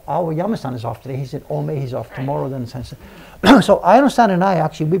Aoyama-san is off today. He said, he's off tomorrow. Then so Ayano-san and I,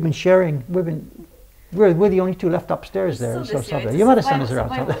 actually, we've been sharing, we're the only two left upstairs there. So Yamada-san is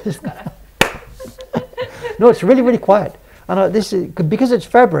around. No, it's really, really quiet. And this is because it's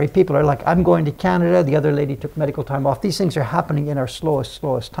February. People are like, I'm going to Canada. The other lady took medical time off. These things are happening in our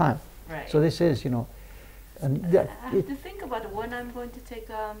slowest time. Right. So this is, and I have to think about when I'm going to take.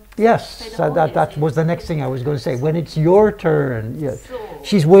 Yes, so that was the next thing I was going to say. When it's your turn, yeah. So,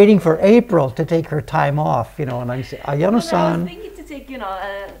 she's waiting for April to take her time off, And I say, Ayano-san. I was thinking to take, paid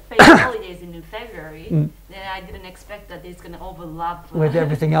holidays in February. Then I didn't expect that it's going to overlap with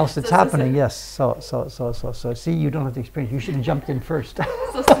everything else that's happening. Yes. So see, you don't have the experience. You should have jumped in first. I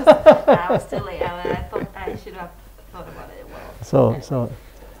was too late. I thought I should have thought about it well.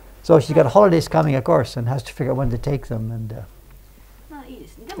 So she's got holidays coming, of course, and has to figure out when to take them. And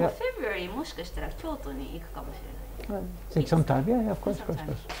February もしかしたら京都に行くかもしれない。 Take some time. Yeah, of course.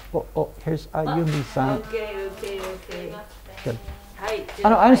 Oh, here's Ayumi-san. Okay. Good. I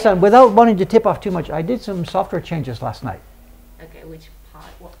understand. Without wanting to tip off too much, I did some software changes last night. Okay, which part?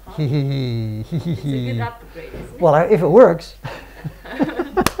 What part? It's a good upgrade, isn't it? Well, if it works.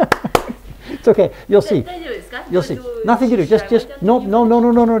 It's okay. You'll see. You'll see. Nothing to do. Just no.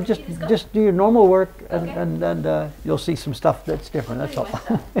 Just do your normal work, and you'll see some stuff that's different. That's all.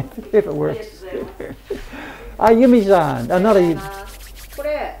 If it works. Ayumi-san, another.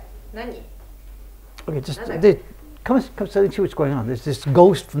 Okay, just come see what's going on. There's this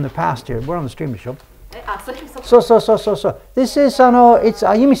ghost from the past here. We're on the stream show. So. This is it's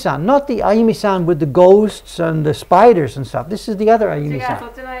Ayumi-san, not the Ayumi-san with the ghosts and the spiders and stuff. This is the other Ayumi-san.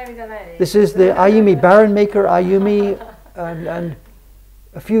 This is the Ayumi, Baron Maker Ayumi, and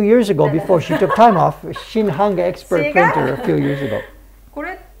a few years ago, before she took time off, Shinhanga expert printer a few years ago.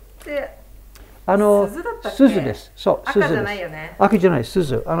 Suzu desu. So, Suzu desu. Aka janai,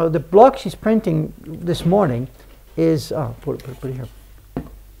 Suzu. The block she's printing this morning is, put it here.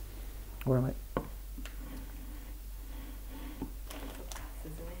 Where am I?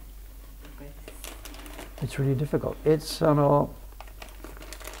 It's really difficult. It's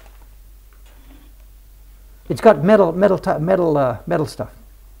got metal stuff.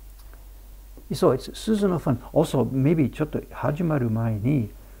 So it's Suzu no fun. Also, maybe ちょっと始まる前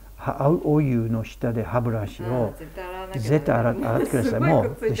にお湯の下で歯ブラシを絶対洗ってください。も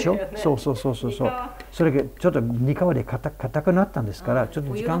うでしょ。そう。それがちょっと2皮で硬くなったんですから、ちょっ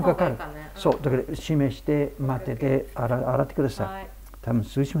と時間かかる。そうだから示して待ってて洗ってください。多分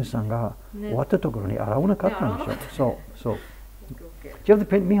鈴島さんが終わったところに洗わなかったんでしょ。そう。Do you have the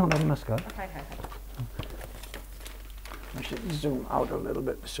print 見本ありますか？はい。I should zoom out a little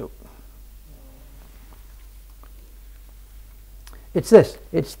bit. So it's this.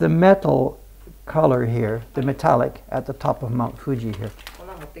 It's the metal color here, the metallic at the top of Mount Fuji here.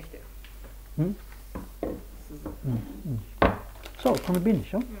 So この瓶で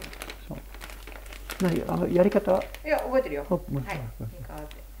しょ。やり方は？いや覚えてるよ。はい。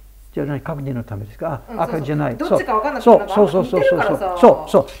じゃあ何確認のためですか？赤じゃない。どっちか分かんなくなるから似てるからさ。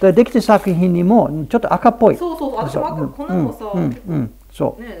そう。でできた作品にもちょっと赤っぽい。そう。私も赤粉もさ。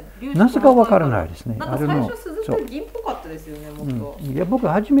そう。なぜか分からないですね。なんか最初鈴って銀っぽかったですよね。もっと。いや僕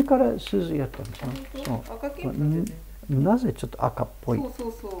初めから鈴やったんですね。そう。赤金なぜちょっと赤っぽい。そう。オ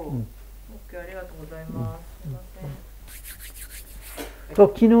ッケーありがとうございます。すみません。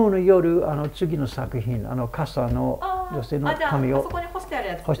昨日の夜次の作品傘の女性の髪をそこに干してある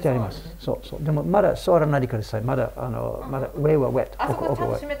やつ干してあります。そうでもまだ触らないでください。まだ上はウェット。あそこちゃんと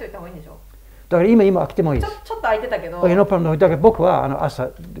閉めといた方がいいんでしょ。だから今開けてもいいです。ちょっと開いてたけど。だから僕は朝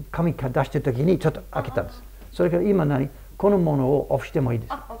髪出してる時にちょっと開けたんです。それから今このものをオフしてもいいで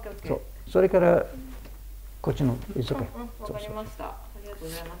す。そうそれからこっちのわかりました。ありがとうご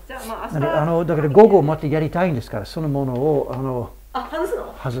ざいます。じゃあまあ明日だから午後までやりたいんですからそのものを外す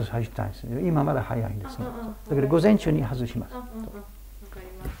の？外したいですね。今まだ早いんですね。だから午前中に外します。わかり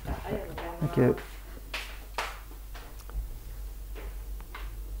ました。ありがとうございます。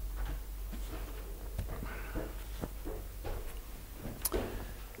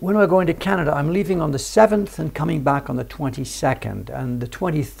When am I going to Canada? I'm leaving on the 7th and coming back on the 22nd. And the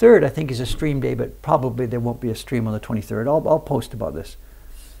 23rd, I think, is a stream day, but probably there won't be a stream on the 23rd. I'll post about this.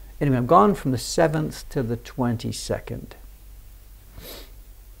 Anyway, I'm gone from the 7th to the 22nd.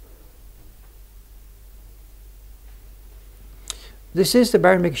 This is the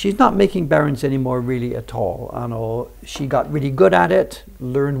Baron maker. She's not making barons anymore really at all. I know she got really good at it,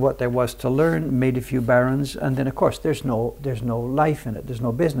 learned what there was to learn, made a few barons, and then of course there's no life in it. There's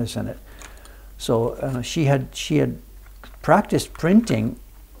no business in it. So she had practiced printing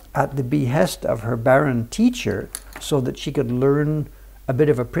at the behest of her baron teacher, so that she could learn a bit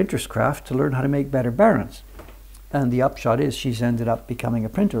of a printer's craft to learn how to make better barons. And the upshot is she's ended up becoming a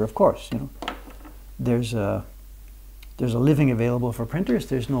printer. Of course, you know, there's a living available for printers.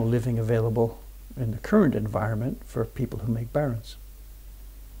 There's no living available in the current environment for people who make barons.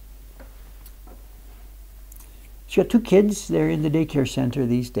 She got 2 kids. They're in the daycare center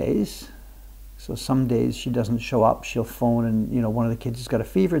these days. So some days she doesn't show up. She'll phone and, you know, one of the kids has got a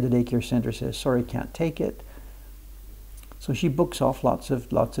fever. The daycare center says, sorry, can't take it. So she books off lots of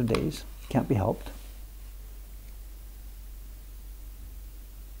days. Can't be helped.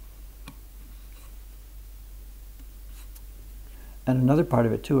 And another part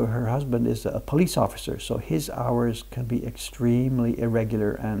of it too, her husband is a police officer, so his hours can be extremely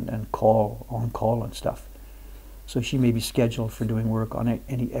irregular and on call and stuff. So she may be scheduled for doing work on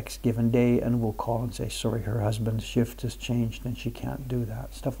any X given day, and will call and say, sorry, her husband's shift has changed and she can't do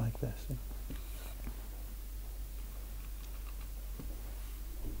that, stuff like this.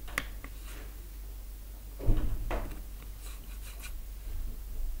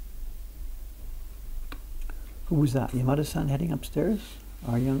 Who was that? Yamada-san heading upstairs?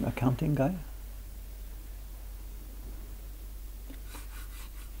 Our young accounting guy?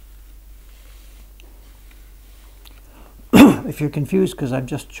 If you're confused because I've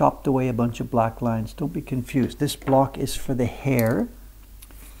just chopped away a bunch of black lines, don't be confused. This block is for the hair.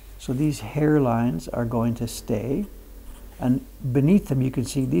 So these hair lines are going to stay. And beneath them you can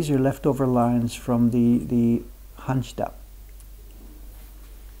see these are leftover lines from the hunched up.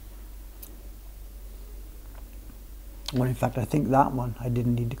 Well, in fact, I think that one I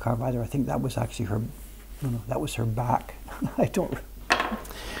didn't need to carve either. I think that was actually her, no, that was her back. I don't,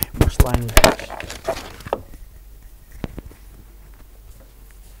 which line was this?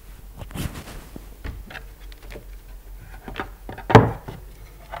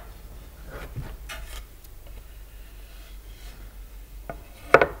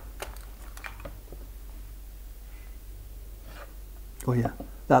 Oh yeah,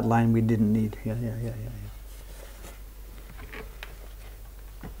 that line we didn't need. Yeah.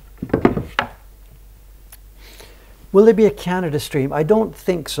 Will there be a Canada stream? I don't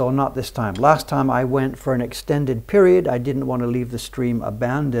think so, not this time. Last time I went for an extended period. I didn't want to leave the stream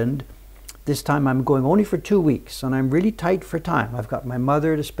abandoned. This time I'm going only for 2 weeks, and I'm really tight for time. I've got my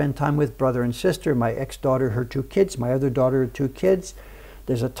mother to spend time with, brother and sister, my ex-daughter, her 2 kids, my other daughter, 2 kids.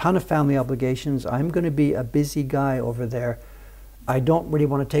 There's a ton of family obligations. I'm going to be a busy guy over there. I don't really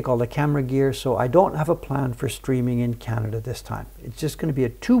want to take all the camera gear, so I don't have a plan for streaming in Canada this time. It's just going to be a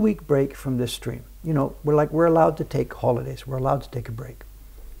 2-week break from this stream. You know, we're allowed to take holidays. We're allowed to take a break.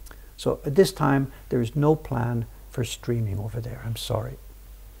 So at this time, there is no plan for streaming over there. I'm sorry.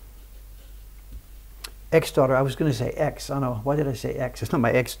 Ex-daughter, I was going to say ex. I know. Why did I say ex? It's not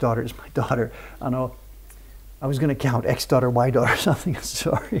my ex-daughter, it's my daughter. I know. I was going to count ex-daughter, Y-daughter or something.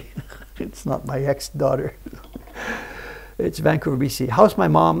 Sorry. It's not my ex-daughter. It's Vancouver, BC. How's my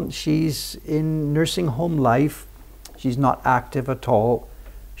mom? She's in nursing home life. She's not active at all.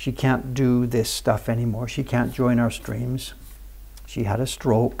 She can't do this stuff anymore. She can't join our streams. She had a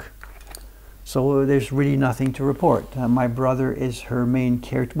stroke. So there's really nothing to report. My brother is her main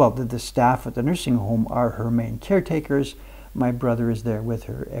the staff at the nursing home are her main caretakers. My brother is there with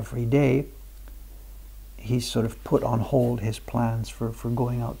her every day. He's sort of put on hold his plans for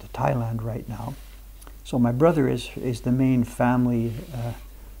going out to Thailand right now. So my brother is the main family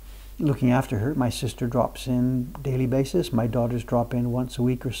looking after her. My sister drops in daily basis. My daughters drop in once a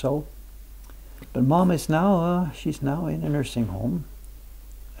week or so. But mom is now, she's now in a nursing home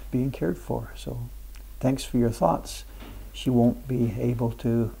being cared for. So thanks for your thoughts. She won't be able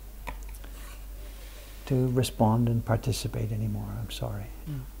to respond and participate anymore. I'm sorry.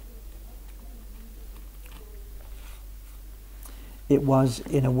 It was,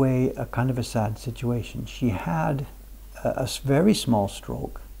 in a way, a kind of a sad situation. She had a very small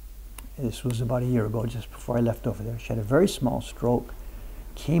stroke. This was about a year ago, just before I left over there. She had a very small stroke,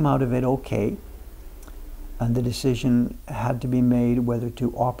 came out of it okay, and the decision had to be made whether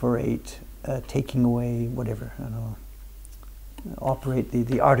to operate, taking away whatever, I don't know, operate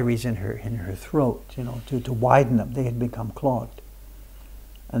the arteries in her throat, you know, to widen them. They had become clogged.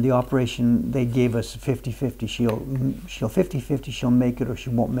 And the operation, they gave us 50-50. She'll 50-50, she'll make it or she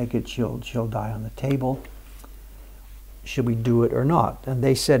won't make it. She'll die on the table. Should we do it or not? And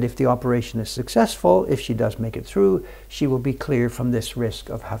they said if the operation is successful, if she does make it through, she will be clear from this risk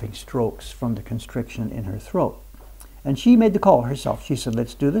of having strokes from the constriction in her throat. And she made the call herself. She said,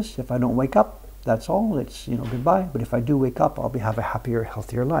 let's do this. If I don't wake up, that's all. It's, you know, goodbye. But if I do wake up, I'll have a happier,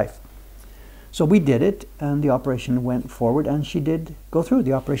 healthier life. So we did it, and the operation went forward, and she did go through.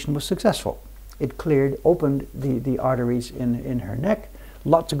 The operation was successful. It cleared, opened the arteries in her neck,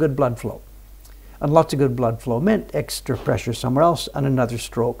 lots of good blood flow. And lots of good blood flow meant extra pressure somewhere else and another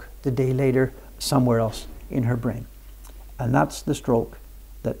stroke the day later somewhere else in her brain. And that's the stroke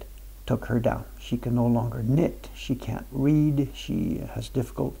that took her down. She can no longer knit, she can't read, she has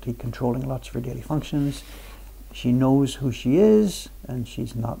difficulty controlling lots of her daily functions. She knows who she is, and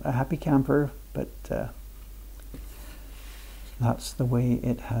she's not a happy camper, but that's the way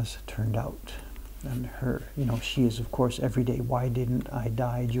it has turned out. And her, you know, she is, of course, every day, why didn't I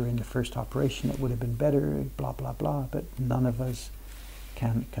die during the first operation? It would have been better, blah, blah, blah. But none of us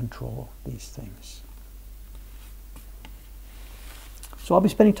can control these things. So I'll be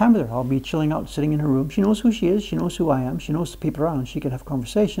spending time with her. I'll be chilling out, sitting in her room. She knows who she is. She knows who I am. She knows the people around. She can have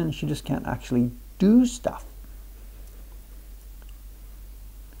conversations. She just can't actually do stuff.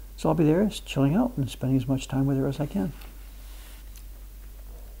 So I'll be there, chilling out and spending as much time with her as I can.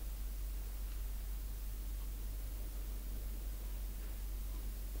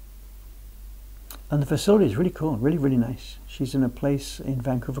 And the facility is really cool, really, really nice. She's in a place in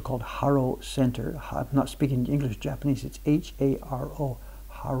Vancouver called Haro Center. I'm not speaking English, Japanese. It's H-A-R-O,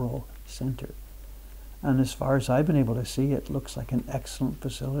 Haro Center. And as far as I've been able to see, it looks like an excellent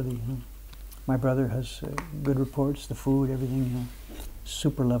facility. You know. My brother has good reports, the food, everything, you know,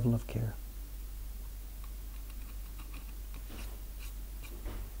 super level of care.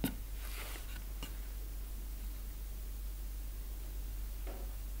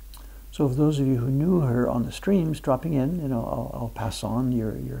 So for those of you who knew her on the streams, dropping in, you know, I'll pass on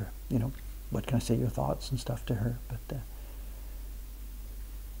your, you know, what can I say, your thoughts and stuff to her. But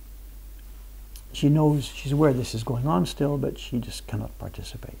she knows, she's aware this is going on still, but she just cannot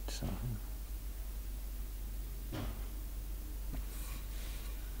participate. So.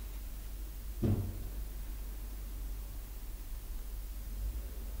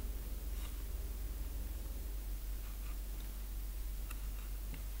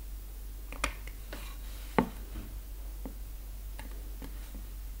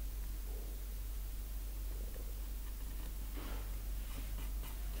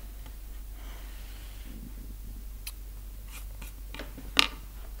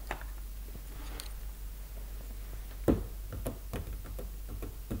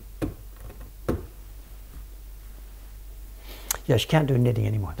 Yeah, she can't do knitting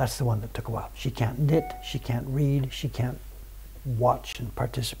anymore. That's the one that took a while. She can't knit, she can't read, she can't watch and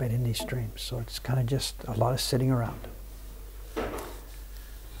participate in these streams. So it's kind of just a lot of sitting around.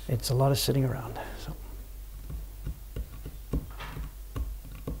 It's a lot of sitting around. So.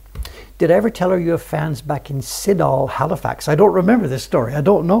 Did I ever tell her you have fans back in Sidall, Halifax? I don't remember this story. I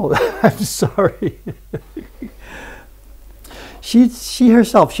don't know. I'm sorry. She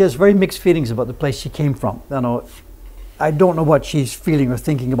herself, she has very mixed feelings about the place she came from. You know, I don't know what she's feeling or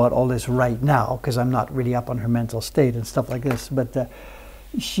thinking about all this right now, because I'm not really up on her mental state and stuff like this. But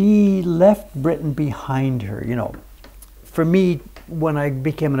she left Britain behind her, you know. For me, when I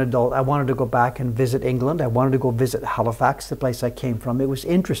became an adult, I wanted to go back and visit England. I wanted to go visit Halifax, the place I came from. It was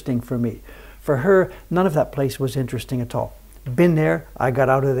interesting for me. For her, none of that place was interesting at all. Been there, I got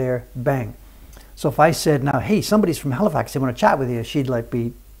out of there, bang. So if I said now, hey, somebody's from Halifax, they want to chat with you, she'd like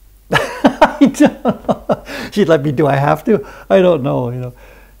be, I don't know. She'd let me, do I have to? I don't know, you know.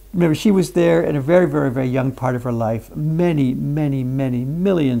 Remember, she was there in a very, very, very young part of her life, many, many, many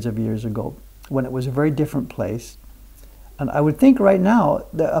millions of years ago, when it was a very different place. And I would think right now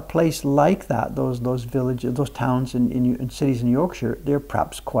that a place like that, those villages, those towns in cities in Yorkshire, they're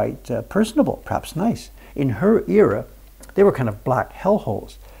perhaps quite personable, perhaps nice. In her era, they were kind of black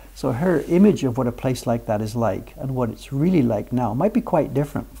hellholes. So her image of what a place like that is like and what it's really like now might be quite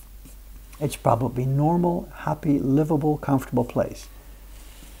different. It's probably normal, happy, livable, comfortable place.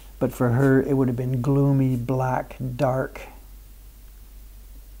 But for her, it would have been gloomy, black, dark.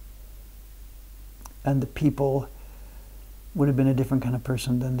 And the people would have been a different kind of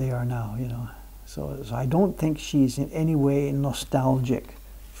person than they are now, you know. So I don't think she's in any way nostalgic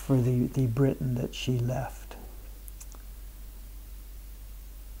for the Britain that she left.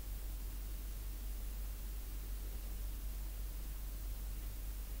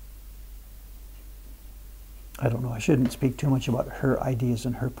 I don't know. I shouldn't speak too much about her ideas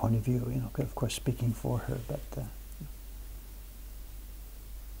and her point of view. You know, of course, speaking for her, but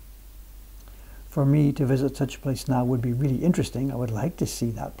for me to visit such a place now would be really interesting. I would like to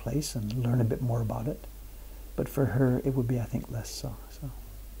see that place and learn a bit more about it. But for her, it would be, I think, less so.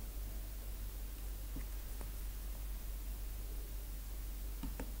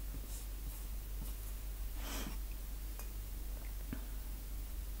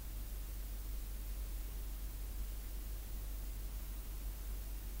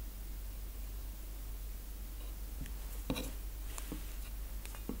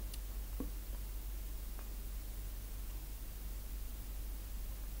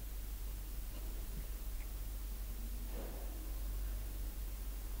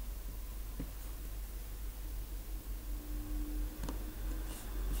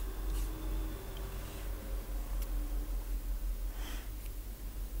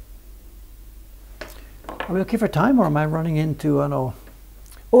 Are we okay for time, or am I running into, I know?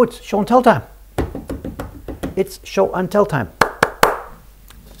 Oh, it's show and tell time. It's show and tell time.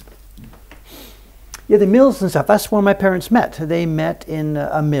 Yeah, the mills and stuff, that's where my parents met. They met in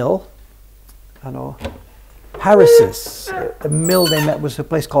a mill, I know, Harris's. The mill they met was a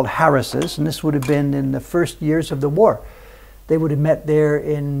place called Harris's, and this would have been in the first years of the war. They would have met there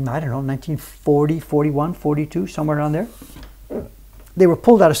in, I don't know, 1940, 41, 42, somewhere around there. They were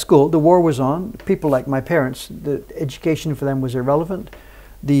pulled out of school. The war was on. People like my parents, the education for them was irrelevant.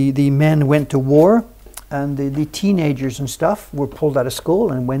 The men went to war, and the teenagers and stuff were pulled out of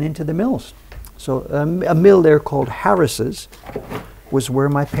school and went into the mills. So a mill there called Harris's was where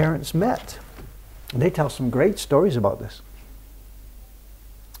my parents met. And they tell some great stories about this.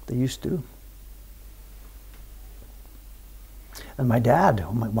 They used to. And my dad,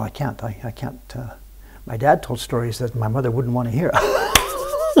 oh my, well, I can't. My dad told stories that my mother wouldn't want to hear.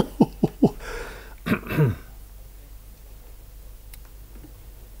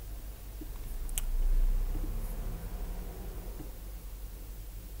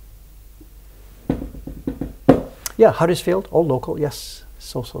 Yeah, Huddersfield, all local, yes.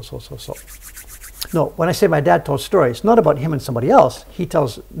 So. No, when I say my dad told stories, not about him and somebody else. He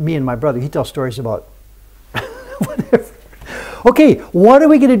tells me and my brother, he tells stories about whatever. Okay, what are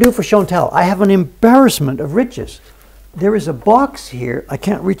we going to do for show and tell? I have an embarrassment of riches. There is a box here. I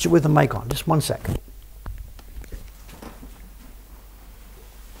can't reach it with the mic on. Just one second.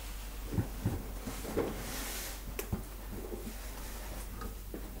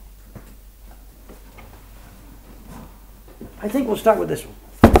 I think we'll start with this one.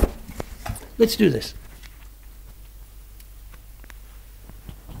 Let's do this.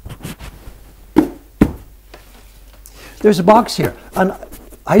 There's a box here, and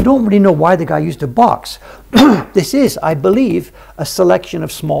I don't really know why the guy used a box. This is, I believe, a selection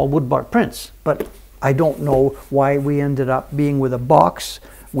of small woodblock prints, but I don't know why we ended up being with a box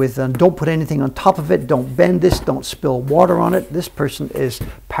with don't put anything on top of it, don't bend this, don't spill water on it. This person is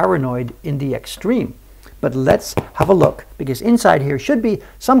paranoid in the extreme. But let's have a look, because inside here should be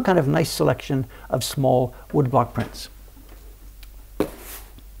some kind of nice selection of small woodblock prints.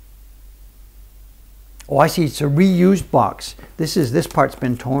 Oh, I see, it's a reused box. This part's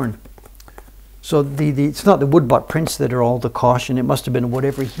been torn. So it's not the woodblock prints that are all the caution. It must have been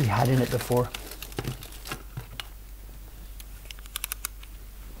whatever he had in it before.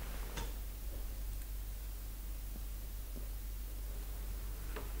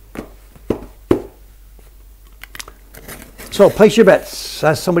 So place your bets.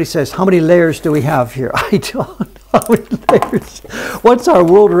 As somebody says, how many layers do we have here? I don't know how many layers. What's our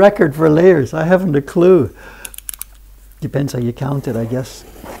world record for layers? I haven't a clue. Depends how you count it, I guess.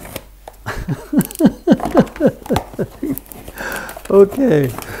 Okay.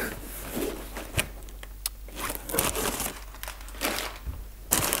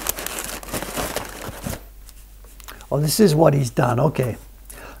 Oh, this is what he's done. Okay.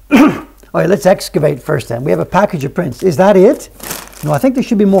 All right, let's excavate first then. We have a package of prints. Is that it? No, I think there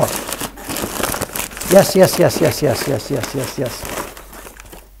should be more. Yes. Okay,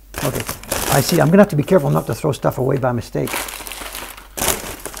 I see. I'm going to have to be careful not to throw stuff away by mistake.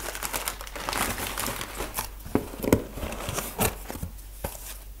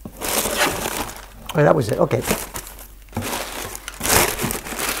 Oh, that was it. Okay.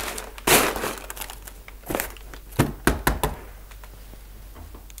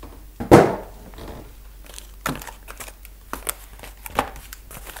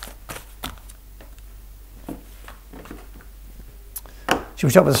 Should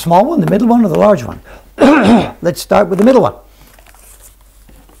we start with the small one, the middle one, or the large one? Let's start with the middle one.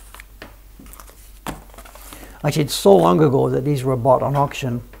 Actually, it's so long ago that these were bought on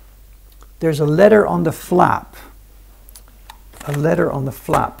auction. There's a letter on the flap. A letter on the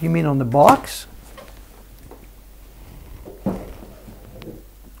flap. You mean on the box?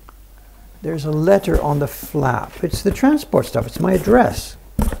 There's a letter on the flap. It's the transport stuff. It's my address.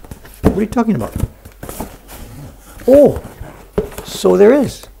 What are you talking about? Oh, so there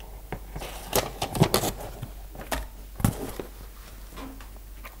is.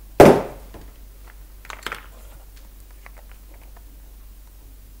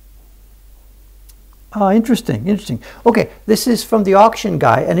 Ah, interesting, interesting. Okay, this is from the auction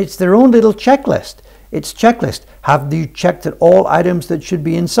guy, and it's their own little checklist. It's checklist. Have you checked that all items that should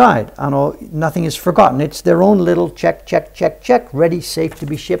be inside? I know nothing is forgotten. It's their own little check, check, check, check, ready, safe to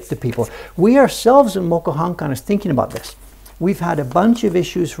be shipped to people. We ourselves in Mokuhankan is thinking about this. We've had a bunch of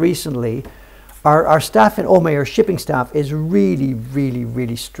issues recently. Our staff in Ome, our shipping staff, is really, really,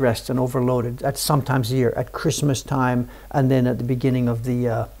 really stressed and overloaded at sometimes a year, at Christmas time, and then at the beginning of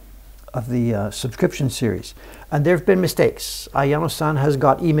the subscription series. And there have been mistakes. Ayano-san has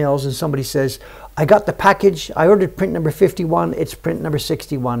got emails and somebody says, I got the package, I ordered print number 51, it's print number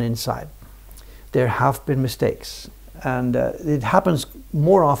 61 inside. There have been mistakes. And it happens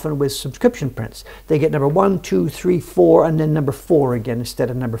more often with subscription prints. They get number 1, 2, 3, 4, and then number 4 again instead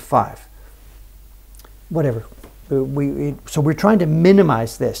of number 5. Whatever. So we're trying to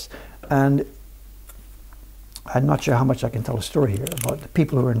minimize this. And I'm not sure how much I can tell a story here about the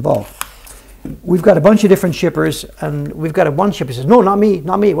people who are involved. We've got a bunch of different shippers, and we've got one shipper who says, no, not me,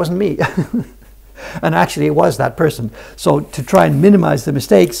 it wasn't me. And actually it was that person. So to try and minimize the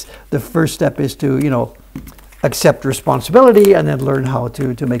mistakes, the first step is to, accept responsibility and then learn how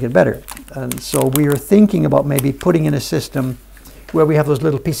to make it better. And so we are thinking about maybe putting in a system where we have those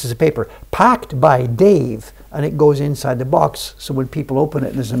little pieces of paper packed by Dave, and it goes inside the box, so when people open it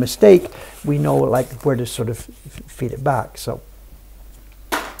and there's a mistake, we know like where to sort of feed it back. So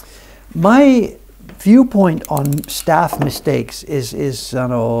my viewpoint on staff mistakes is it's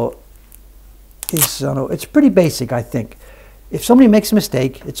pretty basic, I think. If somebody makes a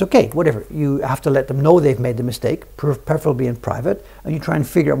mistake, it's okay, whatever. You have to let them know they've made the mistake, preferably in private, and you try and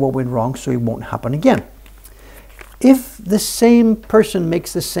figure out what went wrong so it won't happen again. If the same person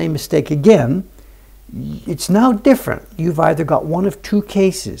makes the same mistake again, it's now different. You've either got one of two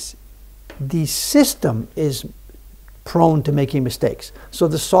cases. The system is prone to making mistakes. So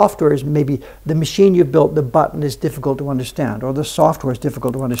the software is maybe the machine you built, the button is difficult to understand, or the software is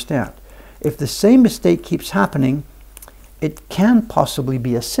difficult to understand. If the same mistake keeps happening, it can possibly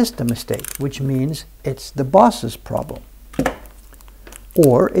be a system mistake, which means it's the boss's problem.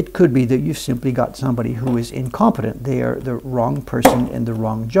 Or it could be that you've simply got somebody who is incompetent. They are the wrong person in the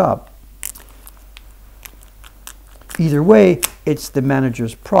wrong job. Either way, it's the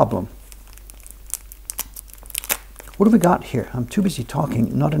manager's problem. What have we got here? I'm too busy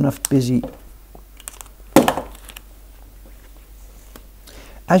talking, not enough busy.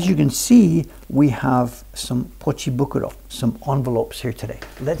 As you can see, we have some pochibukuro, some envelopes here today.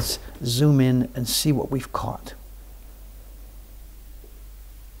 Let's zoom in and see what we've caught.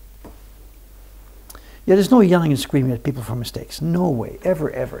 Yeah, there's no yelling and screaming at people for mistakes. No way. Ever,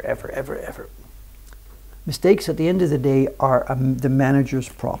 ever, ever, ever, ever. Mistakes at the end of the day are the manager's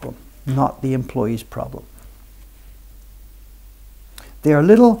problem, not the employee's problem. They are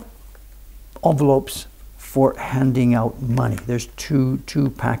little envelopes for handing out money. There's two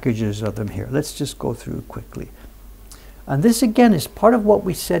packages of them here. Let's just go through quickly. And this again is part of what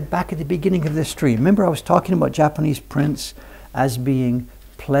we said back at the beginning of this stream. Remember I was talking about Japanese prints as being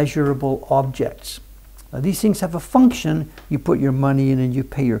pleasurable objects. Now, these things have a function. You put your money in and you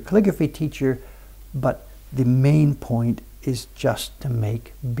pay your calligraphy teacher, but the main point is just to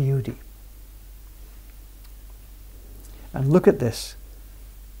make beauty. And look at this.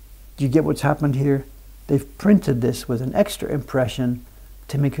 Do you get what's happened here? They've printed this with an extra impression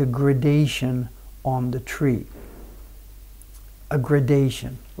to make a gradation on the tree. A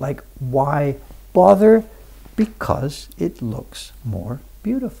gradation. Like, why bother? Because it looks more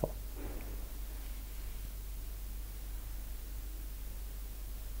beautiful.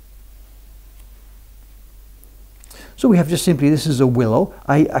 So we have just simply, this is a willow.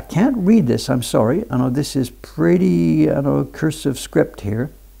 I can't read this, I'm sorry. I know this is pretty cursive script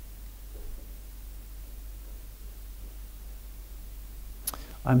here.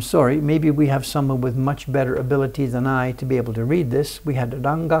 I'm sorry, maybe we have someone with much better ability than I to be able to read this. We had a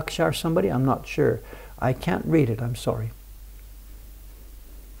Rangaksha or somebody, I'm not sure. I can't read it, I'm sorry.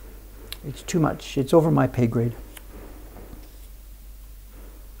 It's too much, it's over my pay grade.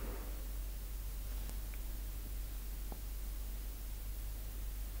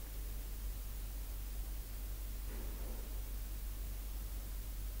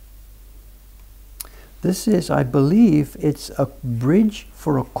 This is, I believe, it's a bridge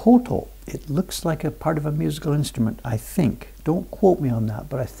for a koto. It looks like a part of a musical instrument, I think. Don't quote me on that,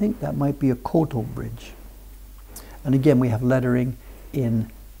 but I think that might be a koto bridge. And again, we have lettering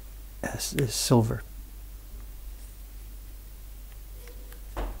in silver.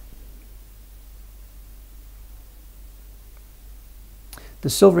 The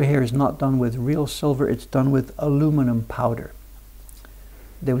silver here is not done with real silver, it's done with aluminum powder.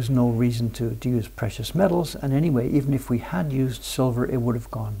 There was no reason to use precious metals, and anyway, even if we had used silver, it would have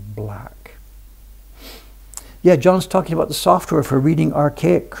gone black. Yeah, John's talking about the software for reading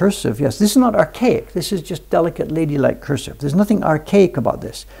archaic cursive. Yes, this is not archaic, this is just delicate ladylike cursive. There's nothing archaic about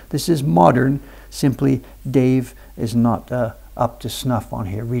this. This is modern, simply Dave is not up to snuff on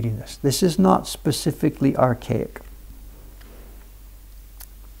here reading this. This is not specifically archaic.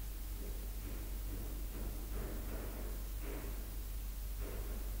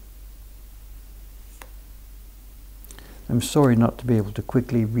 I'm sorry not to be able to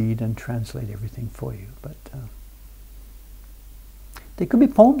quickly read and translate everything for you, but they could be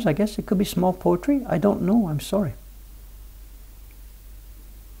poems, I guess. It could be small poetry. I don't know. I'm sorry.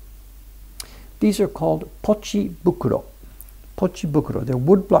 These are called pochi bukuro. Pochi bukuro. They're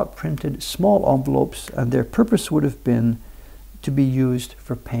woodblock printed small envelopes, and their purpose would have been to be used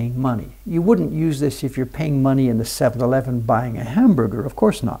for paying money. You wouldn't use this if you're paying money in the 7-Eleven buying a hamburger. Of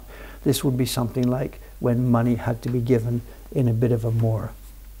course not. This would be something like when money had to be given in a bit of a more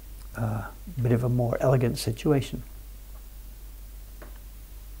elegant situation.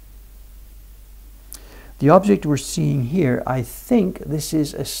 The object we're seeing here, I think this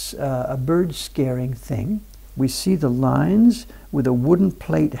is a bird scaring thing. We see the lines with a wooden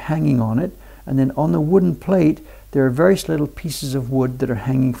plate hanging on it, and then on the wooden plate there are various little pieces of wood that are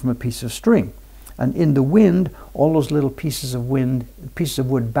hanging from a piece of string. And in the wind, all those little pieces of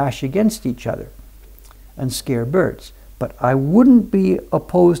wood bash against each other and scare birds. But I wouldn't be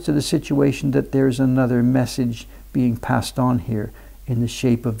opposed to the situation that there's another message being passed on here in the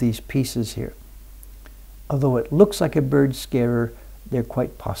shape of these pieces here. Although it looks like a bird scarer, there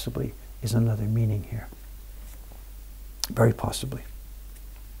quite possibly is another meaning here. Very possibly.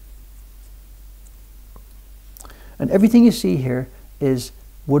 And everything you see here is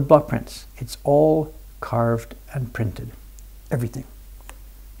woodblock prints. It's all carved and printed. Everything.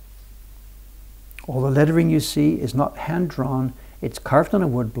 All the lettering you see is not hand-drawn. It's carved on a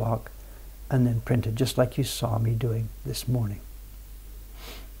woodblock and then printed, just like you saw me doing this morning.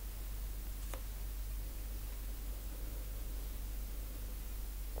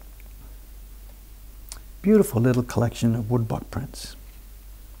 Beautiful little collection of woodblock prints.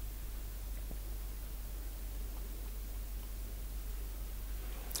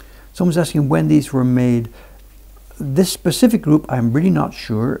 Someone's asking when these were made. This specific group, I'm really not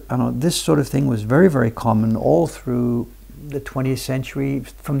sure. I know this sort of thing was very, very common all through the 20th century,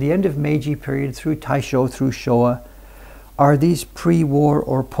 from the end of Meiji period through Taisho, through Showa. Are these pre-war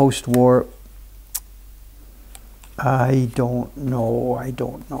or post-war? I don't know. I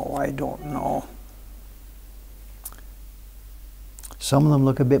don't know. Some of them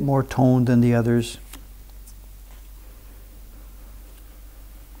look a bit more toned than the others.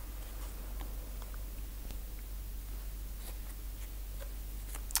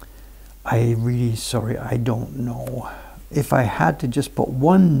 I'm really sorry, I don't know. If I had to just put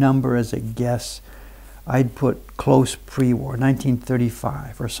one number as a guess, I'd put close pre-war,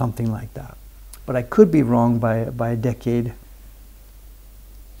 1935 or something like that. But I could be wrong by a decade.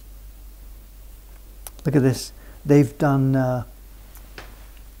 Look at this. They've done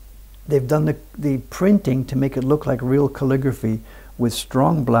the printing to make it look like real calligraphy, with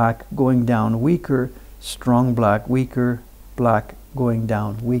strong black going down weaker, strong black weaker, black going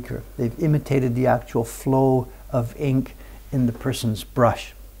down weaker. They've imitated the actual flow of ink in the person's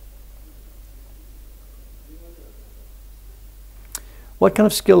brush. What kind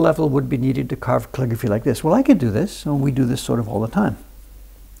of skill level would be needed to carve calligraphy like this? Well, I could do this, and we do this sort of all the time.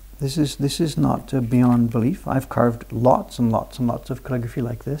 This is not beyond belief. I've carved lots and lots and lots of calligraphy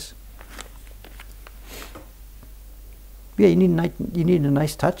like this. Yeah, you need a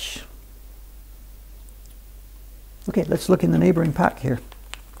nice touch. Okay, let's look in the neighboring pack here.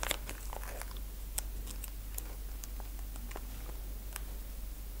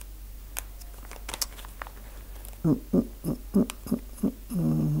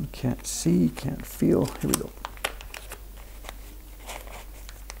 Can't see, can't feel. Here we go.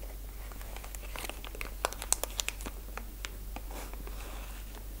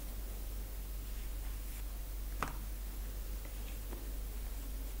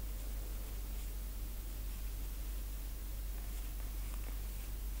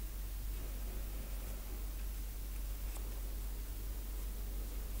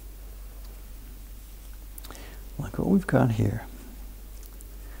 Look what we've got here.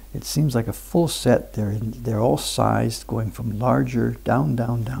 It seems like a full set. They're all sized, going from larger down,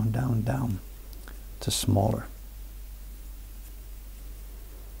 down, down, down, down to smaller.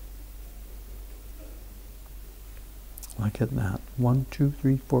 Look at that. 1, 2,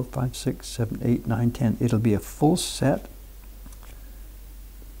 3, 4, 5, 6, 7, 8, 9, 10. It'll be a full set.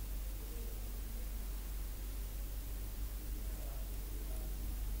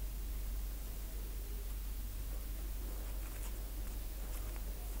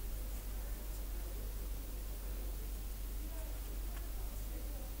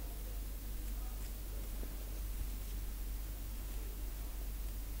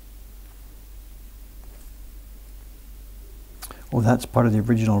 Oh, that's part of the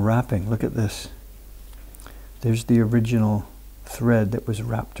original wrapping. Look at this. There's the original thread that was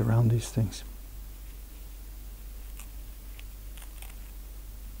wrapped around these things.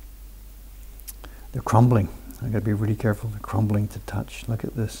 They're crumbling. I gotta be really careful. They're crumbling to touch. Look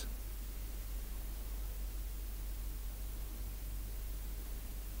at this.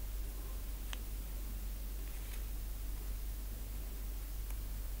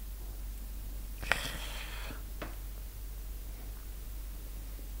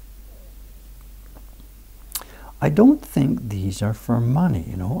 I don't think these are for money,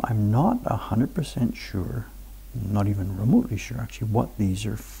 you know. I'm not 100% sure, not even remotely sure actually, what these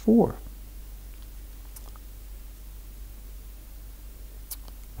are for.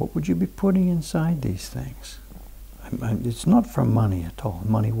 What would you be putting inside these things? It's not for money at all.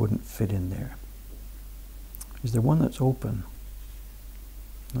 Money wouldn't fit in there. Is there one that's open?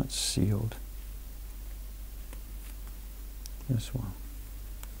 Not sealed. This one.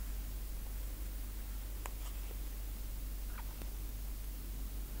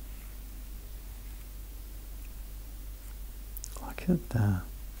 Look at that.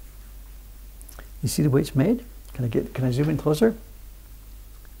 You see the way it's made? Can I zoom in closer?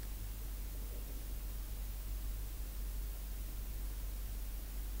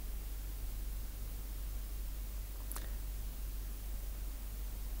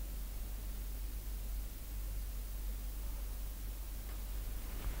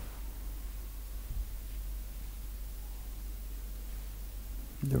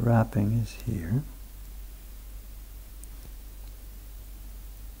 The wrapping is here.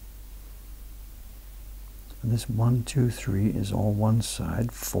 And this 1, 2, 3 is all one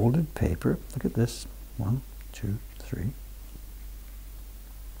side, folded paper. Look at this. 1, 2, 3.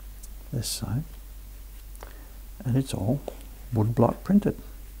 This side. And it's all woodblock printed.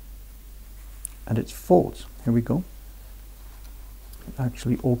 And it folds. Here we go. It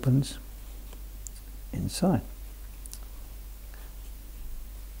actually opens inside.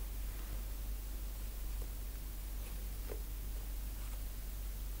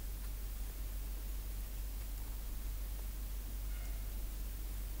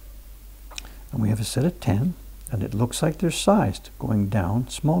 And we have a set of 10, and it looks like they're sized, going down,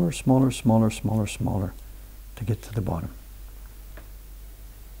 smaller, smaller, smaller, smaller, smaller, to get to the bottom.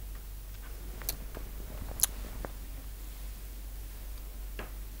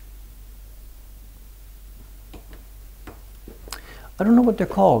 I don't know what they're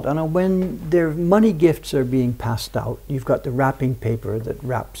called. I know when their money gifts are being passed out, you've got the wrapping paper that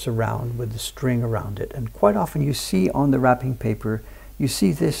wraps around with the string around it. And quite often you see on the wrapping paper, you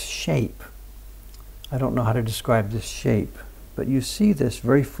see this shape. I don't know how to describe this shape, but you see this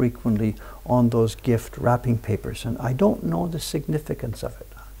very frequently on those gift wrapping papers, and I don't know the significance of it.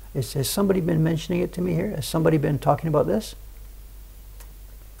 Has somebody been mentioning it to me here? Has somebody been talking about this?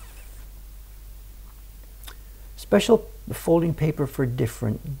 Special folding paper for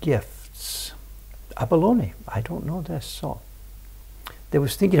different gifts. Abalone. I don't know this. So they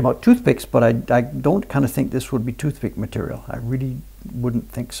was thinking about toothpicks, but I don't kind of think this would be toothpick material. I really wouldn't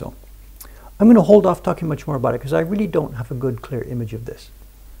think so. I'm going to hold off talking much more about it because I really don't have a good, clear image of this,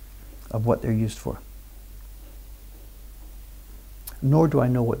 of what they're used for. Nor do I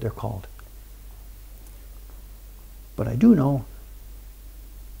know what they're called. But I do know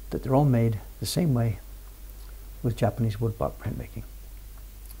that they're all made the same way with Japanese woodblock printmaking.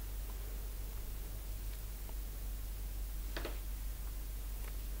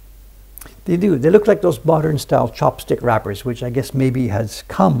 They do. They look like those modern style chopstick wrappers, which I guess maybe has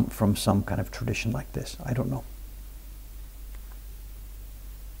come from some kind of tradition like this. I don't know.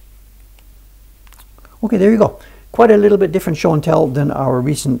 Okay, there you go. Quite a little bit different show and tell than our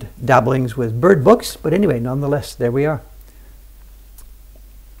recent dabblings with bird books, but anyway, nonetheless, there we are.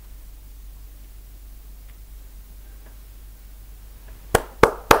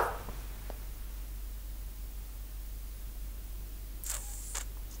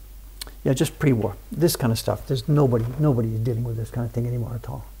 Yeah, just pre-war. This kind of stuff. There's nobody is dealing with this kind of thing anymore at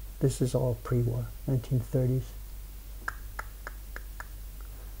all. This is all pre-war, 1930s.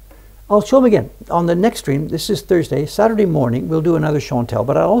 I'll show them again on the next stream. This is Thursday. Saturday morning, we'll do another show and tell,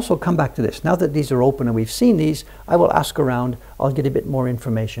 but I'll also come back to this. Now that these are open and we've seen these, I will ask around. I'll get a bit more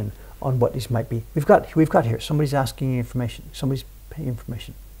information on what these might be. We've got here, somebody's asking information. Somebody's paying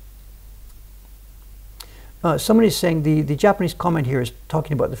information. Somebody's saying the Japanese comment here is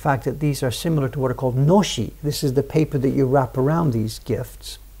talking about the fact that these are similar to what are called noshi. This is the paper that you wrap around these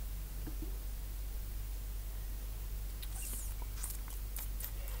gifts.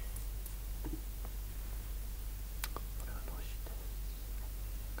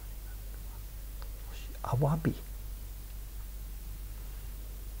 Awabi.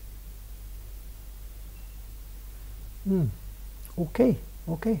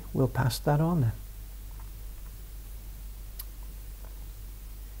 Okay, we'll pass that on then.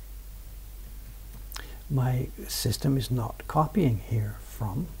 My system is not copying here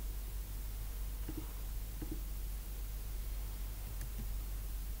from.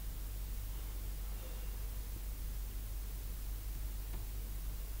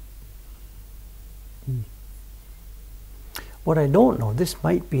 What I don't know, this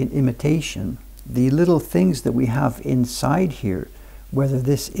might be an imitation. The little things that we have inside here, whether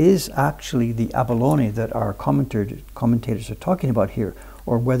this is actually the abalone that our commentators are talking about here,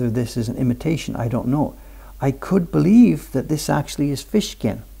 or whether this is an imitation, I don't know. I could believe that this actually is fish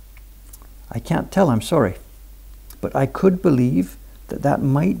skin. I can't tell, I'm sorry. But I could believe that that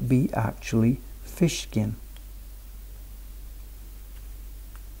might be actually fish skin.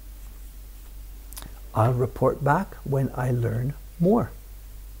 I'll report back when I learn more.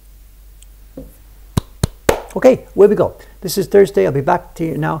 Okay, where we go. This is Thursday. I'll be back to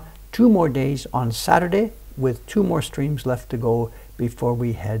you now 2 more days on Saturday with 2 more streams left to go before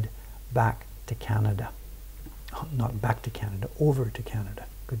we head back to Canada. Oh, not back to Canada, over to Canada.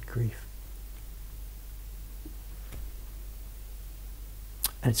 Good grief.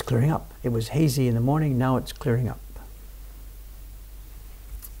 And it's clearing up. It was hazy in the morning, now it's clearing up.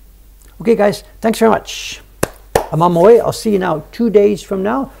 Okay guys, thanks very much. I'm on my way. I'll see you now 2 days from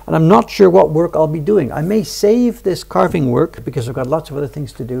now, and I'm not sure what work I'll be doing. I may save this carving work because I've got lots of other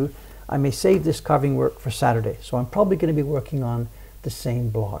things to do. I may save this carving work for Saturday, so I'm probably going to be working on the same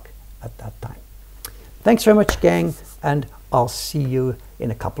blog at that time. Thanks very much, gang, and I'll see you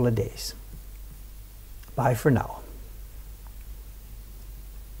in a couple of days. Bye for now.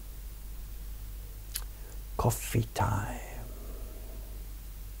 Coffee time.